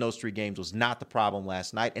last year in those 3 games was not the problem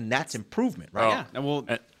last night, and that's improvement, right? Yeah. Well,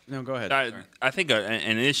 No, go ahead. I think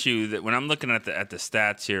an issue that when I'm looking at the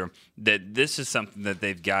stats here, that this is something that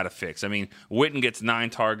they've got to fix. I mean, Witten gets 9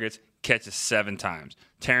 targets, catches 7 times.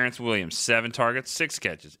 Terrence Williams, 7 targets, 6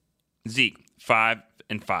 catches. Zeke, 5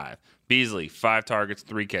 and 5. Beasley, 5 targets,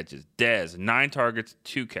 3 catches. Dez, 9 targets,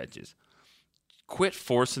 2 catches. Quit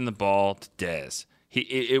forcing the ball to Dez.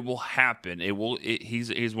 It will happen.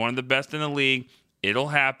 He's one of the best in the league. It'll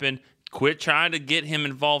happen. Quit trying to get him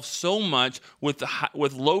involved so much with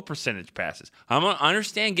low percentage passes. I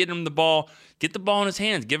understand getting him the ball, get the ball in his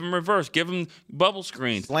hands, give him reverse, give him bubble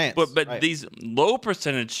screens. Slants, but right. These low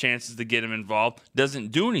percentage chances to get him involved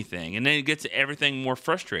doesn't do anything, and then it gets everything more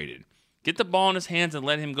frustrated. Get the ball in his hands and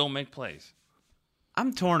let him go make plays.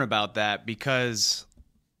 I'm torn about that because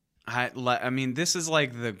I mean, this is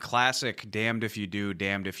like the classic damned if you do,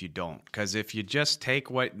 damned if you don't. Because if you just take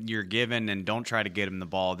what you're given and don't try to get him the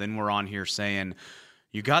ball, then we're on here saying,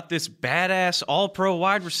 you got this badass all-pro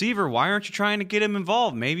wide receiver. Why aren't you trying to get him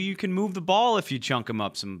involved? Maybe you can move the ball if you chunk him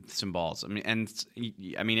up some balls. I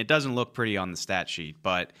mean, it doesn't look pretty on the stat sheet,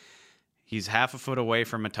 but he's half a foot away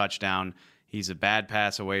from a touchdown. He's a bad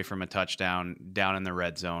pass away from a touchdown down in the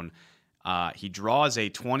red zone. He draws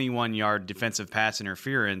a 21-yard defensive pass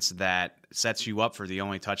interference that sets you up for the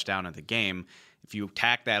only touchdown of the game. If you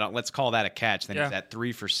tack that, let's call that a catch, then he's at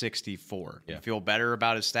 3 for 64. You feel better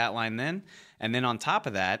about his stat line then? And then on top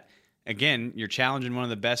of that, again, you're challenging one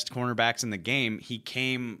of the best cornerbacks in the game. He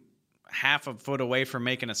came half a foot away from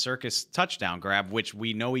making a circus touchdown grab, which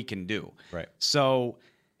we know he can do. Right. So,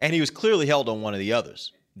 and he was clearly held on one of the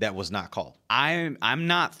others. That was not called. I'm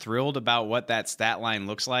not thrilled about what that stat line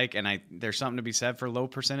looks like, and there's something to be said for low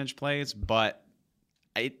percentage plays, but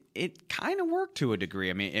it kind of worked to a degree.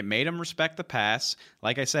 I mean, it made him respect the pass.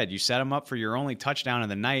 Like I said, you set him up for your only touchdown of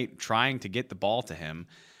the night, trying to get the ball to him.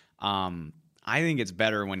 I think it's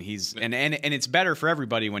better when he's and it's better for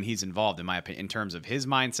everybody when he's involved, in my opinion, in terms of his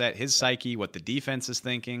mindset, his psyche, what the defense is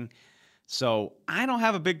thinking. So I don't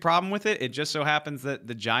have a big problem with it. It just so happens that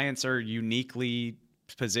the Giants are uniquely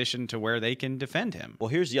position to where they can defend him. Well,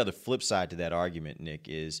 here's the other flip side to that argument, Nick,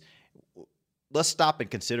 is let's stop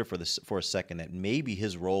and consider for a second that maybe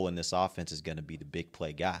his role in this offense is going to be the big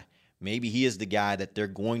play guy. Maybe he is the guy that they're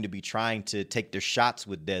going to be trying to take their shots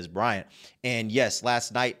with Dez Bryant. And yes,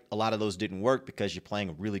 last night, a lot of those didn't work because you're playing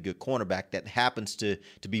a really good cornerback that happens to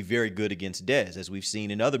be very good against Dez, as we've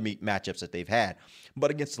seen in other matchups that they've had.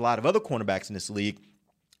 But against a lot of other cornerbacks in this league,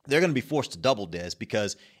 they're going to be forced to double Dez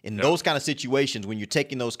because in those kind of situations, when you're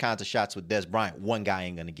taking those kinds of shots with Dez Bryant, one guy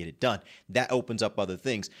ain't going to get it done. That opens up other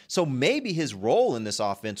things. So maybe his role in this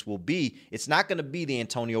offense will be, it's not going to be the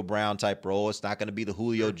Antonio Brown type role. It's not going to be the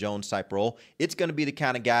Julio Jones type role. It's going to be the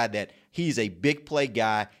kind of guy that he's a big play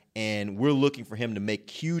guy, and we're looking for him to make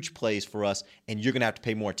huge plays for us, and you're going to have to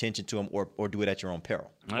pay more attention to him or do it at your own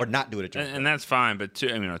peril, or not do it at your own peril. And that's fine, but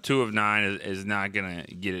 2 of 9 is not going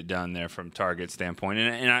to get it done there from target standpoint.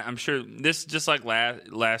 And I'm sure this, just like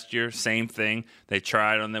last year, same thing. They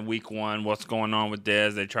tried on the week 1, what's going on with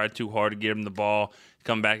Dez. They tried too hard to get him the ball.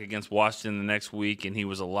 Come back against Washington the next week, and he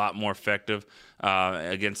was a lot more effective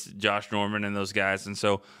against Josh Norman and those guys. And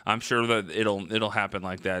so I'm sure that it'll happen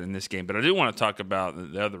like that in this game. But I do want to talk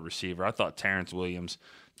about the other receiver. I thought Terrence Williams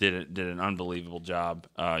did an unbelievable job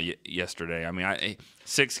yesterday. I mean,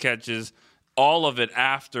 6 catches, all of it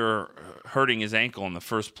after hurting his ankle in the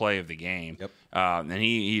first play of the game. Yep. And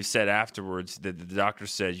he said afterwards that the doctor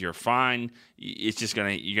said, "You're fine. It's just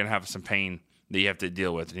you're gonna have some pain that you have to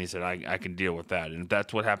deal with." And he said, I can deal with that. And if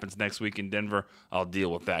that's what happens next week in Denver, I'll deal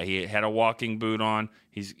with that. He had a walking boot on.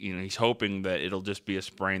 He's hoping that it'll just be a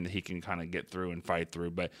sprain that he can kind of get through and fight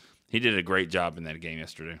through. But he did a great job in that game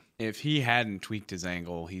yesterday. If he hadn't tweaked his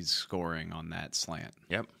ankle, he's scoring on that slant.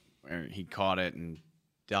 Yep. He caught it and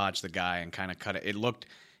dodged the guy and kind of cut it. It looked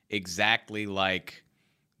exactly like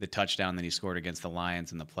the touchdown that he scored against the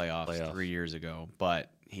Lions in the playoffs 3 years ago.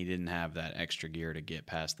 But he didn't have that extra gear to get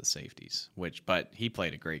past the safeties, but he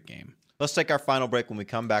played a great game. Let's take our final break. When we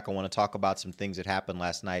come back, I want to talk about some things that happened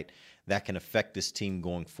last night that can affect this team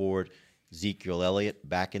going forward. Ezekiel Elliott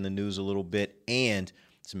back in the news a little bit, and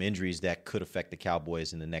some injuries that could affect the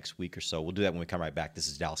Cowboys in the next week or so. We'll do that when we come right back. This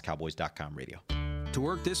is DallasCowboys.com radio. To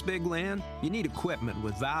work this big land, you need equipment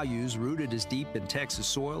with values rooted as deep in Texas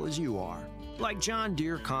soil as you are. Like John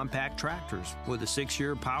Deere compact tractors with a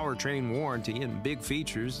 6-year powertrain warranty and big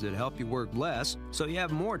features that help you work less so you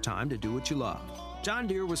have more time to do what you love. John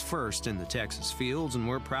Deere was first in the Texas fields, and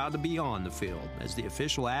we're proud to be on the field as the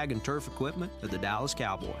official ag and turf equipment of the Dallas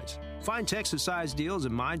Cowboys. Find Texas-sized deals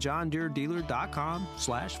at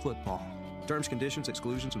myjohndeeredealer.com/football. Terms, conditions,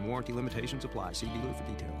 exclusions, and warranty limitations apply. See dealer for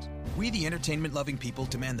details. We, the entertainment-loving people,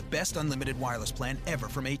 demand the best unlimited wireless plan ever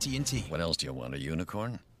from AT&T. What else do you want, a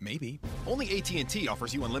unicorn? Maybe. Only AT&T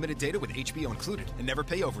offers you unlimited data with HBO included and never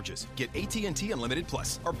pay overages. Get AT&T Unlimited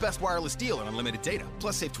Plus, our best wireless deal on unlimited data.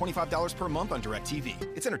 Plus, save $25 per month on DirecTV.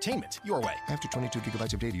 It's entertainment your way. After 22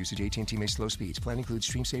 gigabytes of data usage, AT&T may slow speeds. Plan includes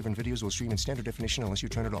stream saver and videos will stream in standard definition unless you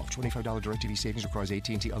turn it off. $25 DirecTV savings requires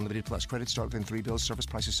AT&T Unlimited Plus. Credits start within 3 bills. Service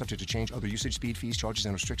prices subject to change. Other usage, speed, fees, charges,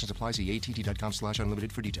 and restrictions apply. See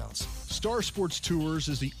att.com/unlimited for details. Star Sports Tours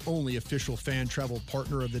is the only official fan travel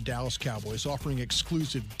partner of the Dallas Cowboys, offering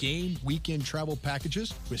exclusive game, weekend travel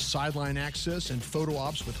packages with sideline access and photo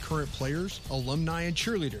ops with current players, alumni, and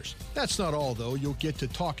cheerleaders. That's not all, though. You'll get to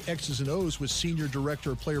talk X's and O's with Senior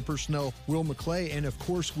Director of Player Personnel Will McClay, and of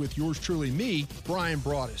course with yours truly, me, Brian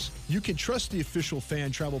Broaddus. You can trust the official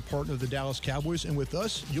fan travel partner of the Dallas Cowboys, and with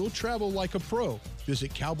us, you'll travel like a pro.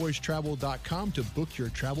 Visit cowboystravel.com to book your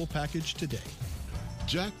travel package today.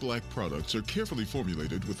 Jack Black products are carefully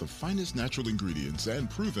formulated with the finest natural ingredients and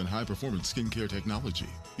proven high-performance skincare technology.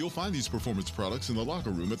 You'll find these performance products in the locker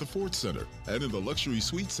room at the Ford Center and in the luxury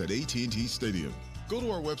suites at AT&T Stadium. Go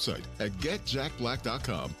to our website at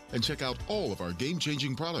getjackblack.com and check out all of our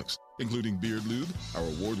game-changing products, including Beard Lube, our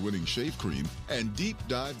award-winning shave cream, and Deep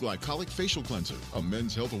Dive Glycolic Facial Cleanser, a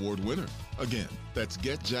Men's Health Award winner. Again, that's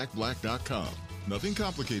getjackblack.com. Nothing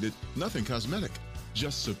complicated, nothing cosmetic,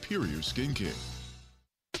 just superior skincare.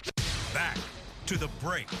 Back to the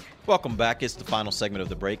break. Welcome back. It's the final segment of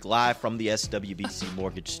the break, live from the SWBC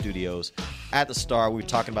Mortgage Studios at the Star. We were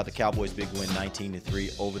talking about the Cowboys' big win,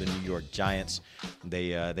 19-3 over the New York Giants.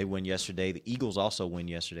 They win yesterday. The Eagles also win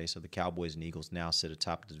yesterday, so the Cowboys and Eagles now sit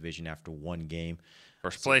atop the division after one game.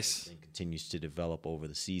 First place. It continues to develop over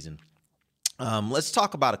the season. Let's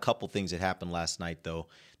talk about a couple things that happened last night, though,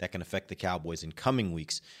 that can affect the Cowboys in coming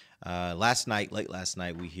weeks. Late last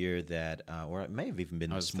night, we hear that, or it may have even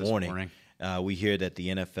been this morning. We hear that the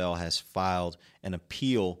NFL has filed an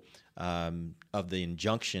appeal of the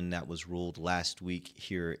injunction that was ruled last week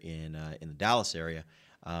here in the Dallas area.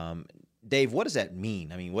 Dave, what does that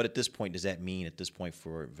mean? I mean, what at this point does that mean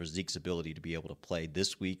for Zeke's ability to be able to play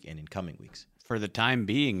this week and in coming weeks? For the time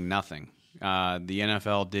being, nothing. The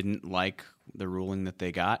NFL didn't like the ruling that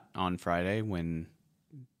they got on Friday when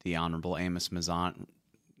the Honorable Amos Mazant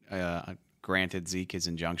granted Zeke his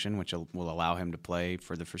injunction, which will allow him to play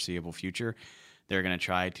for the foreseeable future. They're going to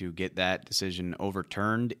try to get that decision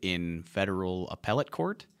overturned in federal appellate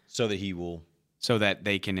court. So that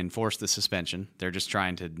they can enforce the suspension. They're just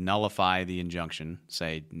trying to nullify the injunction,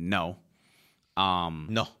 say no.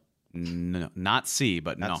 No, not C,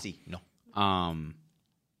 but no. Not C, no.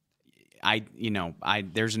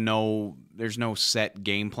 There's no set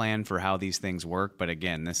game plan for how these things work, but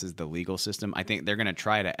again, this is the legal system. I think they're going to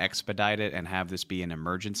try to expedite it and have this be an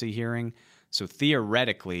emergency hearing. So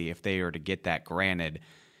theoretically, if they are to get that granted,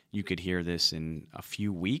 you could hear this in a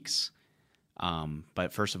few weeks.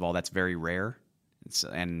 But first of all, that's very rare. It's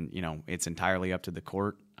entirely up to the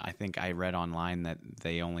court. I think I read online that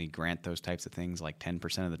they only grant those types of things like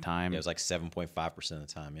 10% of the time. Yeah, it was like 7.5% of the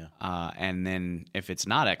time, yeah. And then if it's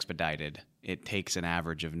not expedited, it takes an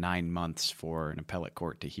average of 9 months for an appellate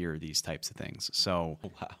court to hear these types of things. So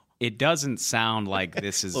it doesn't sound like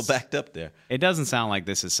this is... a little backed up there. It doesn't sound like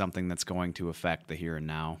this is something that's going to affect the here and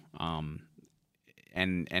now.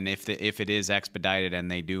 And if it is expedited and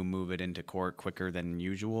they do move it into court quicker than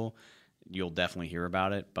usual, you'll definitely hear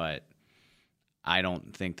about it, but I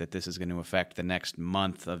don't think that this is going to affect the next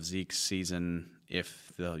month of Zeke's season,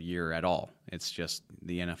 if the year at all. It's just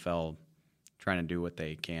the NFL trying to do what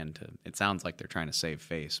they can to. It sounds like they're trying to save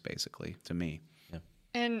face, basically, to me. Yeah.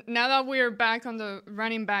 And now that we're back on the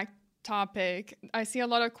running back topic, I see a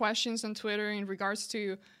lot of questions on Twitter in regards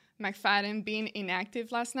to McFadden being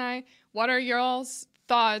inactive last night. What are y'all's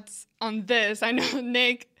thoughts on this? I know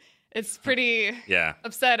Nick is pretty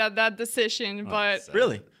upset at that decision, but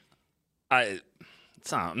really, I'm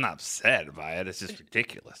not upset by it. It's just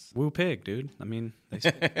ridiculous. Woo pig, dude. I mean, it's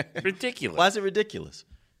ridiculous. Why is it ridiculous?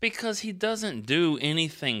 Because he doesn't do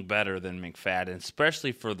anything better than McFadden,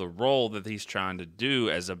 especially for the role that he's trying to do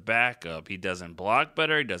as a backup. He doesn't block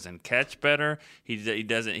better. He doesn't catch better. He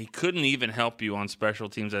doesn't. He couldn't even help you on special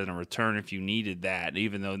teams as a return if you needed that,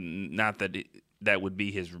 even though not that that would be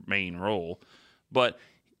his main role. But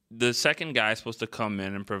the second guy is supposed to come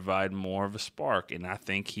in and provide more of a spark, and I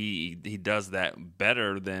think he does that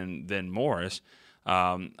better than Morris.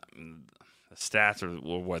 The stats are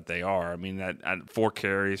what they are. I mean, that 4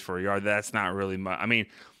 carries for a yard, that's not really much. I mean,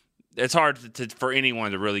 it's hard for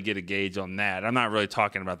anyone to really get a gauge on that. I'm not really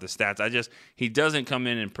talking about the stats. He doesn't come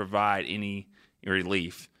in and provide any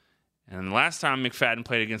relief. And the last time McFadden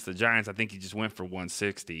played against the Giants, I think he just went for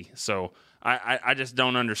 160. So I just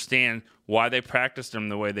don't understand why they practiced him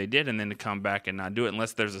the way they did and then to come back and not do it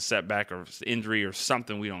unless there's a setback or injury or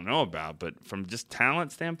something we don't know about. But from just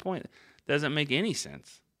talent standpoint, it doesn't make any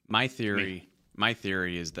sense. My theory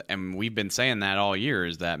is that, and we've been saying that all year,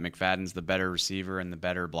 is that McFadden's the better receiver and the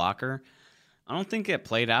better blocker. I don't think it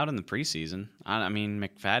played out in the preseason. I mean,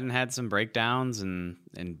 McFadden had some breakdowns and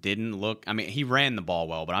didn't look. I mean, he ran the ball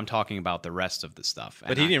well, but I'm talking about the rest of the stuff.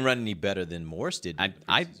 But he didn't run any better than Morris did.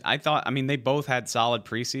 I thought. I mean, they both had solid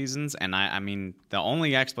preseasons, and I mean, the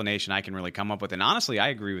only explanation I can really come up with, and honestly, I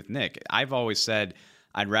agree with Nick. I've always said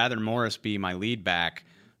I'd rather Morris be my lead back.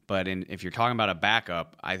 But if you're talking about a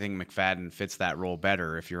backup, I think McFadden fits that role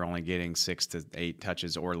better if you're only getting 6 to 8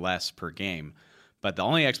 touches or less per game. But the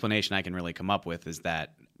only explanation I can really come up with is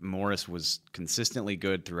that Morris was consistently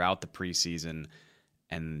good throughout the preseason,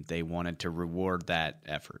 and they wanted to reward that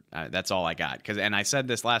effort. That's all I got. And I said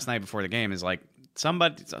this last night before the game, is like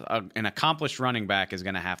an accomplished running back is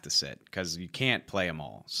going to have to sit because you can't play them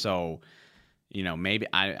all. So, maybe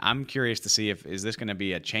I'm curious to see is this going to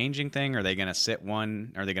be a changing thing? Are they going to sit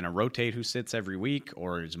one? Are they going to rotate who sits every week?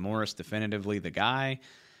 Or is Morris definitively the guy?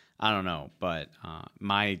 I don't know, but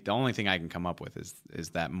the only thing I can come up with is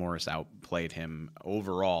that Morris outplayed him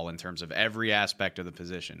overall in terms of every aspect of the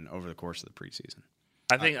position over the course of the preseason.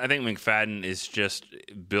 I think McFadden is just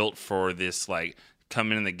built for this, like,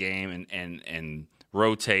 come in the game and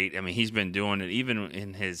rotate. I mean, he's been doing it even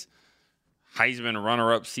in his Heisman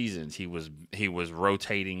runner-up seasons. He was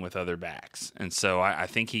rotating with other backs, and so I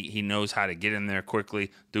think he knows how to get in there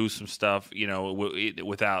quickly, do some stuff,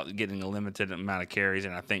 without getting a limited amount of carries.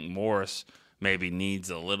 And I think Morris maybe needs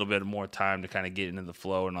a little bit more time to kind of get into the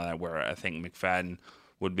flow and all that. Where I think McFadden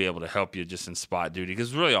would be able to help you just in spot duty, because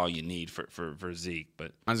it's really all you need for Zeke.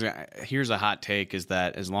 But here's a hot take: is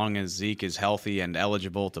that as long as Zeke is healthy and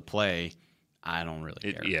eligible to play, I don't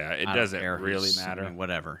really care. It doesn't really matter.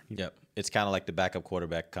 Whatever. Yep. It's kind of like the backup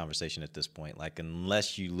quarterback conversation at this point. Like,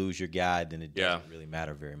 unless you lose your guy, then it doesn't really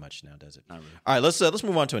matter very much now, does it? Not really. All right, let's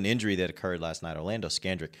move on to an injury that occurred last night. Orlando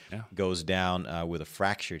Scandrick goes down with a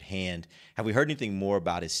fractured hand. Have we heard anything more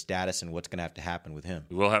about his status and what's going to have to happen with him?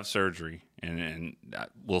 We will have surgery, and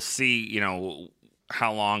we'll see,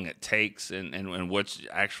 how long it takes and which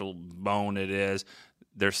actual bone it is.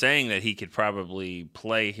 They're saying that he could probably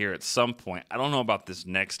play here at some point. I don't know about this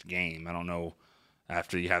next game. I don't know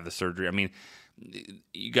after you have the surgery. I mean,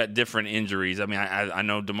 you got different injuries. I mean, I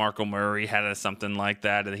know DeMarco Murray had something like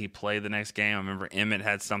that, and he played the next game. I remember Emmett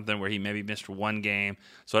had something where he maybe missed one game.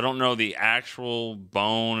 So I don't know the actual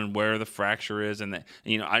bone and where the fracture is. And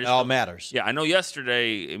it all matters. Yeah, I know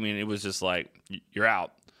yesterday, I mean, it was just like, you're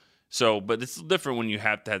out. So, but it's different when you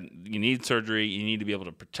you need surgery. You need to be able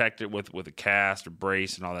to protect it with a cast or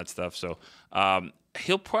brace and all that stuff. So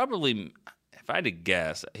he'll probably, if I had to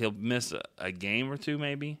guess, he'll miss a game or two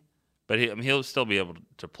maybe. But he'll still be able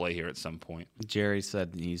to play here at some point. Jerry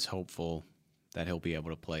said he's hopeful that he'll be able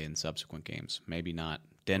to play in subsequent games. Maybe not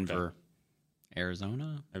Denver,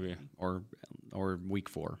 Arizona, maybe, or week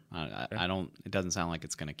 4. I don't. It doesn't sound like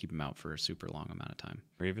it's going to keep him out for a super long amount of time.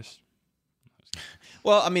 Revis.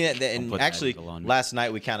 Well, I mean, and actually, last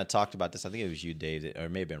night we kind of talked about this. I think it was you, Dave, or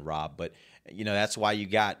it may have been Rob. But, that's why you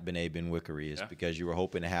got Bené Benwikere, is because you were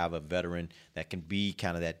hoping to have a veteran that can be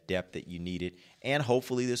kind of that depth that you needed. And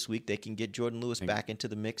hopefully this week they can get Jordan Lewis back into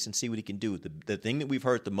the mix and see what he can do. The thing that we've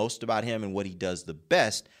heard the most about him and what he does the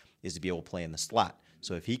best is to be able to play in the slot.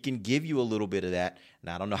 So if he can give you a little bit of that, and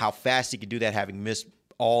I don't know how fast he can do that having missed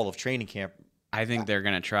all of training camp. I think they're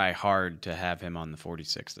going to try hard to have him on the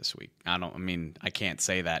 46 this week. I can't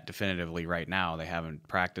say that definitively right now. They haven't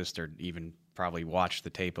practiced or even probably watched the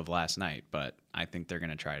tape of last night, but I think they're going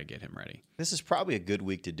to try to get him ready. This is probably a good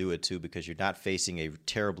week to do it, too, because you're not facing a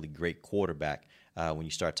terribly great quarterback when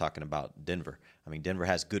you start talking about Denver. I mean, Denver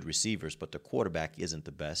has good receivers, but their quarterback isn't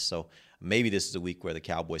the best. So maybe this is a week where the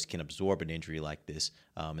Cowboys can absorb an injury like this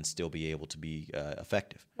and still be able to be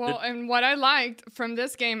effective. Well, and what I liked from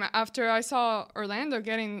this game, after I saw Orlando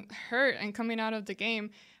getting hurt and coming out of the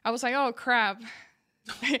game, I was like, oh, crap.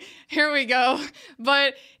 Here we go.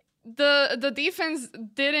 But the defense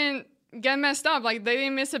didn't get messed up. Like, they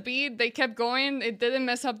didn't miss a beat. They kept going. It didn't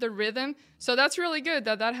mess up the rhythm. So that's really good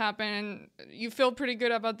that happened. And you feel pretty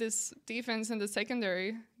good about this defense in the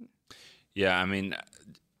secondary. Yeah, I mean,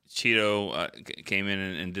 Cheeto came in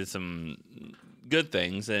and did some good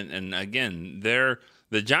things. And again,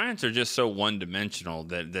 the Giants are just so one-dimensional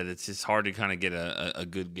that it's just hard to kind of get a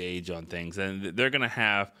good gauge on things. And they're going to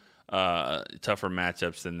have tougher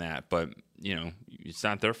matchups than that. But, it's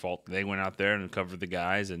not their fault. They went out there and covered the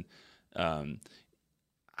guys. And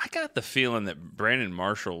I got the feeling that Brandon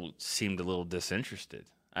Marshall seemed a little disinterested.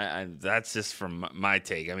 That's just from my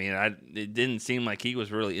take. I mean, it didn't seem like he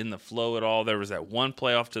was really in the flow at all. There was that one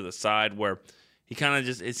play off to the side where he kind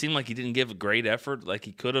of it seemed like he didn't give a great effort. Like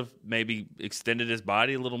he could have maybe extended his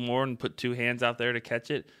body a little more and put two hands out there to catch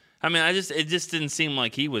it. I mean, it just didn't seem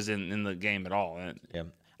like he was in the game at all. And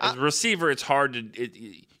as a receiver, it's hard to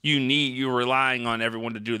you're relying on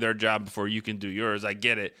everyone to do their job before you can do yours. I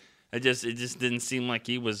get it. It just didn't seem like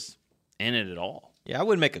he was in it at all. Yeah, I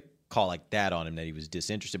wouldn't make a call like that on him that he was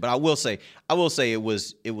disinterested. But I will say it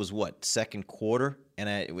was what, second quarter,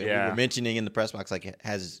 and we were mentioning in the press box, like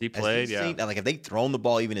has he played? Like have they thrown the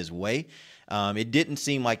ball even his way? It didn't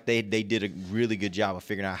seem like they did a really good job of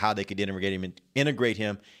figuring out how they could integrate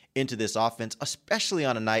him into this offense, especially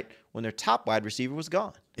on a night when their top wide receiver was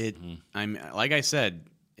gone. I'm like I said.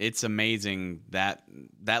 It's amazing that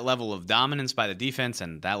level of dominance by the defense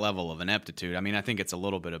and that level of ineptitude. I mean, I think it's a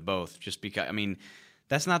little bit of both. Just because, I mean,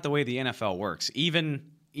 that's not the way the NFL works. Even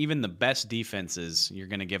the best defenses, you're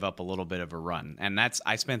going to give up a little bit of a run. And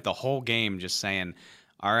I spent the whole game just saying,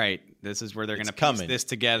 all right, this is where they're going to piece this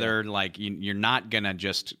together. Yeah. Like you're not going to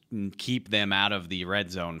just keep them out of the red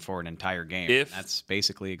zone for an entire game. That's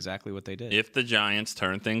basically exactly what they did. If the Giants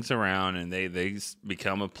turn things around and they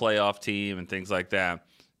become a playoff team and things like that,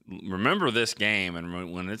 remember this game,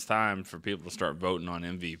 and when it's time for people to start voting on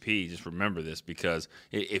MVP, just remember this, because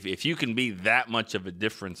if you can be that much of a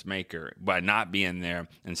difference maker by not being there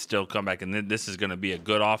and still come back, and then this is going to be a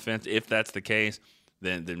good offense, if that's the case,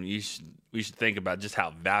 then we should think about just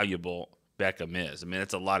how valuable Beckham is. I mean,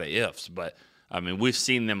 it's a lot of ifs, but I mean, we've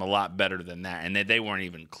seen them a lot better than that, and they weren't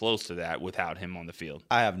even close to that without him on the field.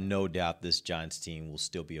 I have no doubt this Giants team will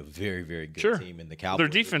still be a very, very good team in the Cowboys. Their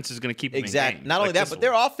defense is going to keep them exactly. in game. Not only that, but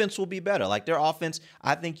their offense will be better. Like their offense,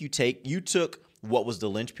 I think you took what was the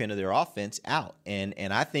linchpin of their offense out, and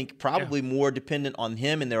I think probably more dependent on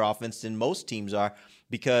him and their offense than most teams are,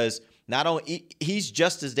 because not only he's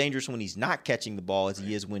just as dangerous when he's not catching the ball as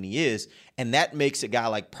he is when he is, and that makes a guy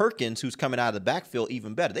like Perkins, who's coming out of the backfield,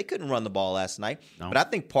 even better. They couldn't run the ball last night, but I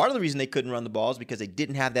think part of the reason they couldn't run the ball is because they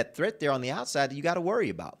didn't have that threat there on the outside that you got to worry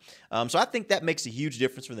about. So I think that makes a huge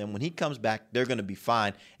difference for them. When he comes back, they're going to be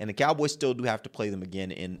fine, and the Cowboys still do have to play them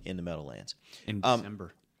again in the Meadowlands. In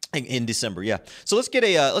December. In December, yeah. So let's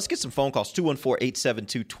get some phone calls.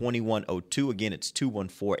 214-872-2102. Again, it's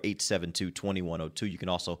 214-872-2102. You can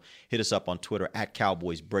also hit us up on Twitter at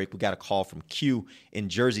Cowboys Break. We got a call from Q in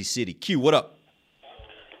Jersey City. Q, what up?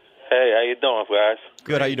 Hey, how you doing, guys?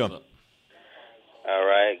 Good. How you doing? All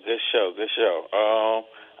right. Good show.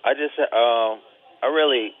 I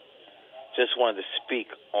really just wanted to speak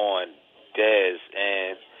on Dez,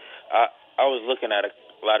 and I was looking at a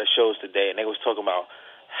lot of shows today, and they was talking about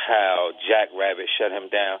how Jack Rabbit shut him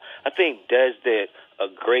down. I think Dez did a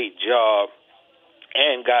great job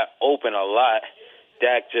and got open a lot.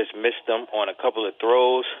 Dak just missed him on a couple of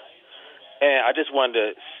throws. And I just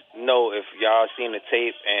wanted to know if y'all seen the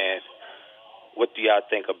tape and what do y'all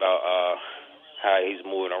think about how he's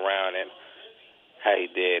moving around and how he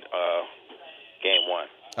did game one.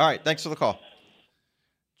 All right, thanks for the call.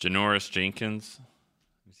 Janoris Jenkins,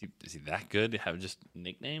 is he that good to have just a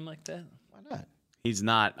nickname like that? Why not? He's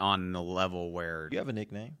not on the level where... You have a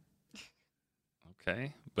nickname.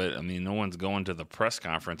 Okay. But, I mean, no one's going to the press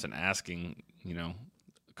conference and asking,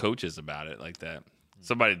 coaches about it like that.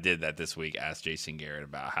 Somebody did that this week, asked Jason Garrett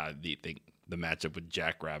about how they think the matchup with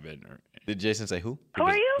Jack Rabbit. Did Jason say who? Who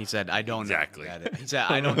are you? He said, I don't exactly. know who that is. He said,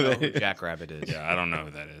 I don't know who Jack Rabbit is. Yeah, I don't know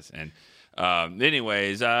who that is. And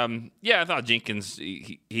anyways, I thought Jenkins,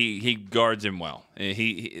 he guards him well.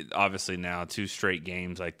 He obviously now 2 straight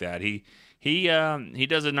games like that. He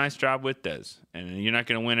does a nice job with Dez, and you're not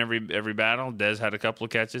going to win every battle. Dez had a couple of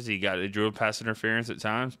catches. He drew a pass interference at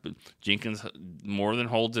times, but Jenkins more than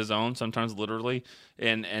holds his own, sometimes literally.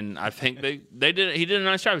 And I think he did a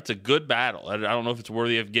nice job. It's a good battle. I don't know if it's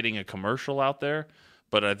worthy of getting a commercial out there,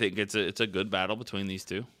 but I think it's a good battle between these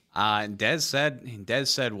two. Dez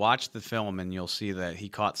said, watch the film and you'll see that he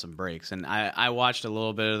caught some breaks. And I watched a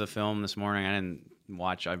little bit of the film this morning. I didn't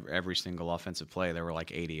watch every single offensive play. There were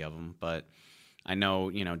like 80 of them, but I know,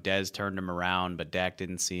 Dez turned him around, but Dak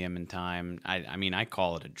didn't see him in time. I mean, I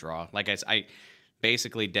call it a draw. Like I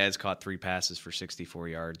basically Dez caught 3 passes for 64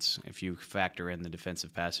 yards. If you factor in the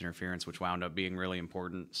defensive pass interference, which wound up being really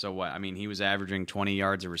important. So what? I mean, he was averaging 20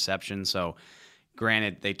 yards a reception. So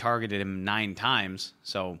granted, they targeted him 9 times.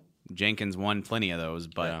 So Jenkins won plenty of those,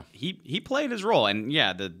 but he played his role. And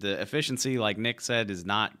yeah, the efficiency, like Nick said, is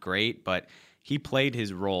not great, but he played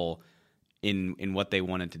his role in what they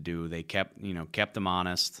wanted to do. They kept them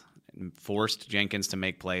honest. forced Jenkins to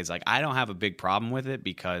make plays. Like, I don't have a big problem with it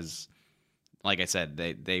because, like I said,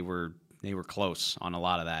 they were close on a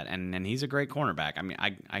lot of that, and he's a great cornerback. I mean,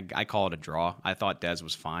 I call it a draw. I thought Dez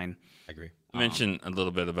was fine. I agree. Mention a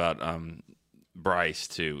little bit about Bryce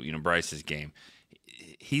too. Bryce's game.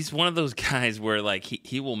 He's one of those guys where like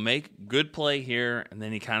he will make good play here, and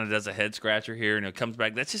then he kind of does a head scratcher here, and it comes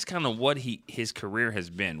back. That's just kind of what his career has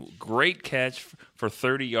been. Great catch for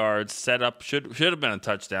 30 yards, set up should have been a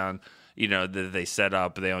touchdown. That they set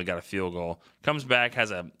up, but they only got a field goal. Comes back,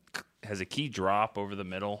 has a key drop over the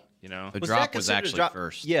middle. The drop was actually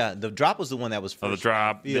first. Yeah, the drop was the one that was first. Oh, the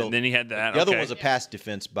drop. Then he had that. The other one was a pass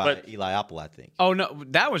defense by Eli Apple, I think. Oh, no,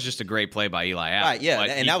 that was just a great play by Eli Apple. Right, yeah,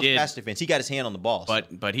 and that was pass defense. He got his hand on the ball.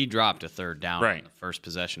 But he dropped a third down in the first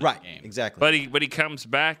possession of the game. Exactly. But he comes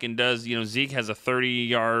back and does, Zeke has a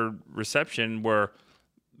 30-yard reception where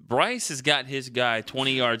Bryce has got his guy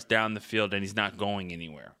 20 yards down the field, and he's not going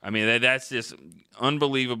anywhere. I mean, that's just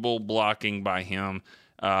unbelievable blocking by him.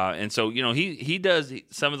 And so, he does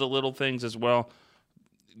some of the little things as well.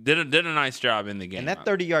 Did a nice job in the game. And that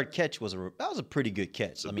 30-yard catch was a pretty good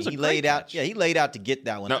catch. I mean, he laid out. Yeah, he laid out to get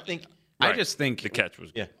that one. No, I just think the catch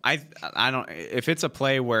was good. I don't. If it's a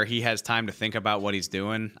play where he has time to think about what he's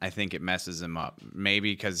doing, I think it messes him up.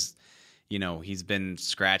 Maybe because he's been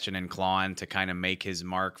scratching and clawing to kind of make his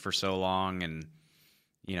mark for so long, and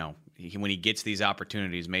when he gets these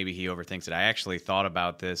opportunities, maybe he overthinks it. I actually thought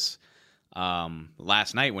about this.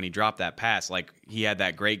 Last night when he dropped that pass, like he had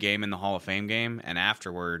that great game in the Hall of Fame game, and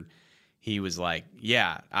afterward he was like,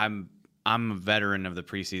 "Yeah, I'm a veteran of the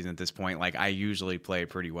preseason at this point. Like I usually play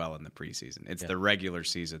pretty well in the preseason. It's the regular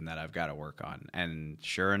season that I've got to work on." And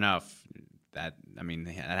sure enough, that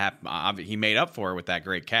happened. He made up for it with that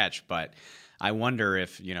great catch, but I wonder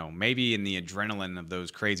if, maybe in the adrenaline of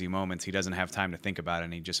those crazy moments, he doesn't have time to think about it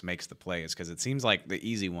and he just makes the plays, because it seems like the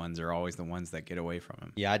easy ones are always the ones that get away from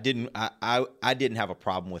him. Yeah, I didn't have a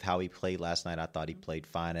problem with how he played last night. I thought he played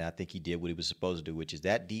fine, and I think he did what he was supposed to do, which is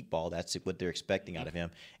that deep ball. That's what they're expecting out of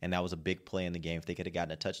him, and that was a big play in the game. If they could have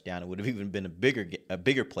gotten a touchdown, it would have even been a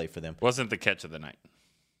bigger play for them. Wasn't the catch of the night.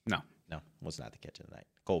 No, was not the catch of the night.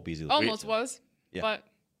 Cole Beasley almost was, yeah. But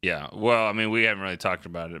yeah, well, I mean, we haven't really talked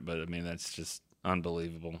about it, but I mean, that's just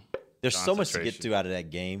unbelievable. There's so much to get to out of that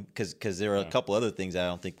game because there are a couple other things I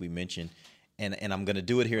don't think we mentioned, and I'm going to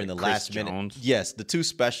do it here in the last minute. Yes, the two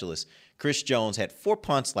specialists. Chris Jones had 4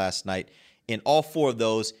 punts last night. In all 4 of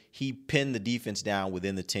those, he pinned the defense down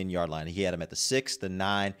within the 10-yard line. He had them at the 6, the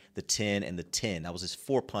 9, the 10, and the 10. That was his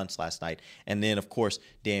 4 punts last night. And then, of course,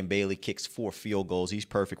 Dan Bailey kicks 4 field goals. He's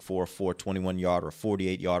perfect for a 21-yarder, a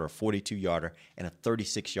 48-yarder, a 42-yarder, and a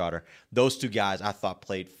 36-yarder. Those two guys I thought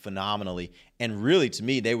played phenomenally. And really, to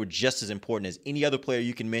me, they were just as important as any other player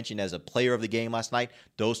you can mention as a player of the game last night.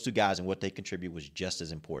 Those two guys and what they contribute was just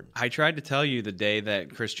as important. I tried to tell you the day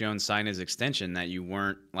that Chris Jones signed his extension that you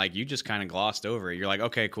weren't, like, you just kind of glossed over it. You're like,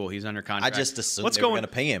 okay, cool, he's under contract. I just assumed they were going to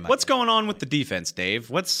pay him. What's going on with the defense,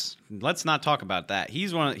 Dave? Let's not talk about that. He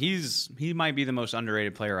might be the most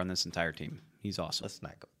underrated player on this entire team. He's awesome. Let's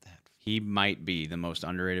not go with that. He might be the most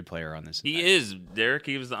underrated player on this. He is, Derek.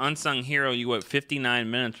 He was the unsung hero. You went 59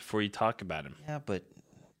 minutes before you talk about him. Yeah, but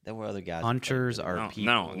there were other guys. Hunters are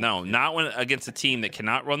people. No, not when against a team that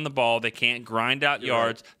cannot run the ball. They can't grind out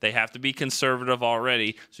yards. Right. They have to be conservative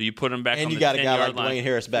already. So you put him back. And on you the got a guy like line Dwayne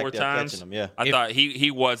Harris back 4 there times. catching him. Yeah, I thought he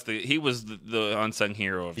was the unsung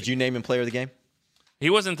hero. Did you name him player of the game? He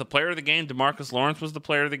wasn't the player of the game. DeMarcus Lawrence was the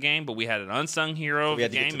player of the game, but we had an unsung hero of the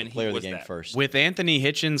game, and he was that. First. With Anthony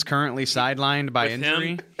Hitchens currently sidelined by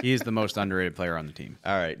injury, he is the most underrated player on the team.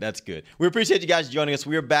 All right, that's good. We appreciate you guys joining us.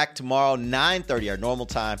 We're back tomorrow, 9:30, our normal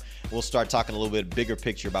time. We'll start talking a little bit bigger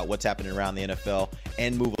picture about what's happening around the NFL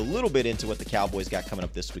and move a little bit into what the Cowboys got coming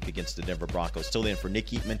up this week against the Denver Broncos. Till then, for Nick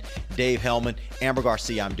Eatman, Dave Hellman, Amber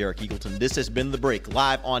Garcia, I'm Derek Eagleton. This has been The Break,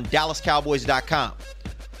 live on DallasCowboys.com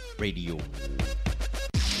radio.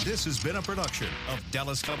 This has been a production of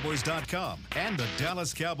DallasCowboys.com and the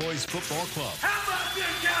Dallas Cowboys Football Club.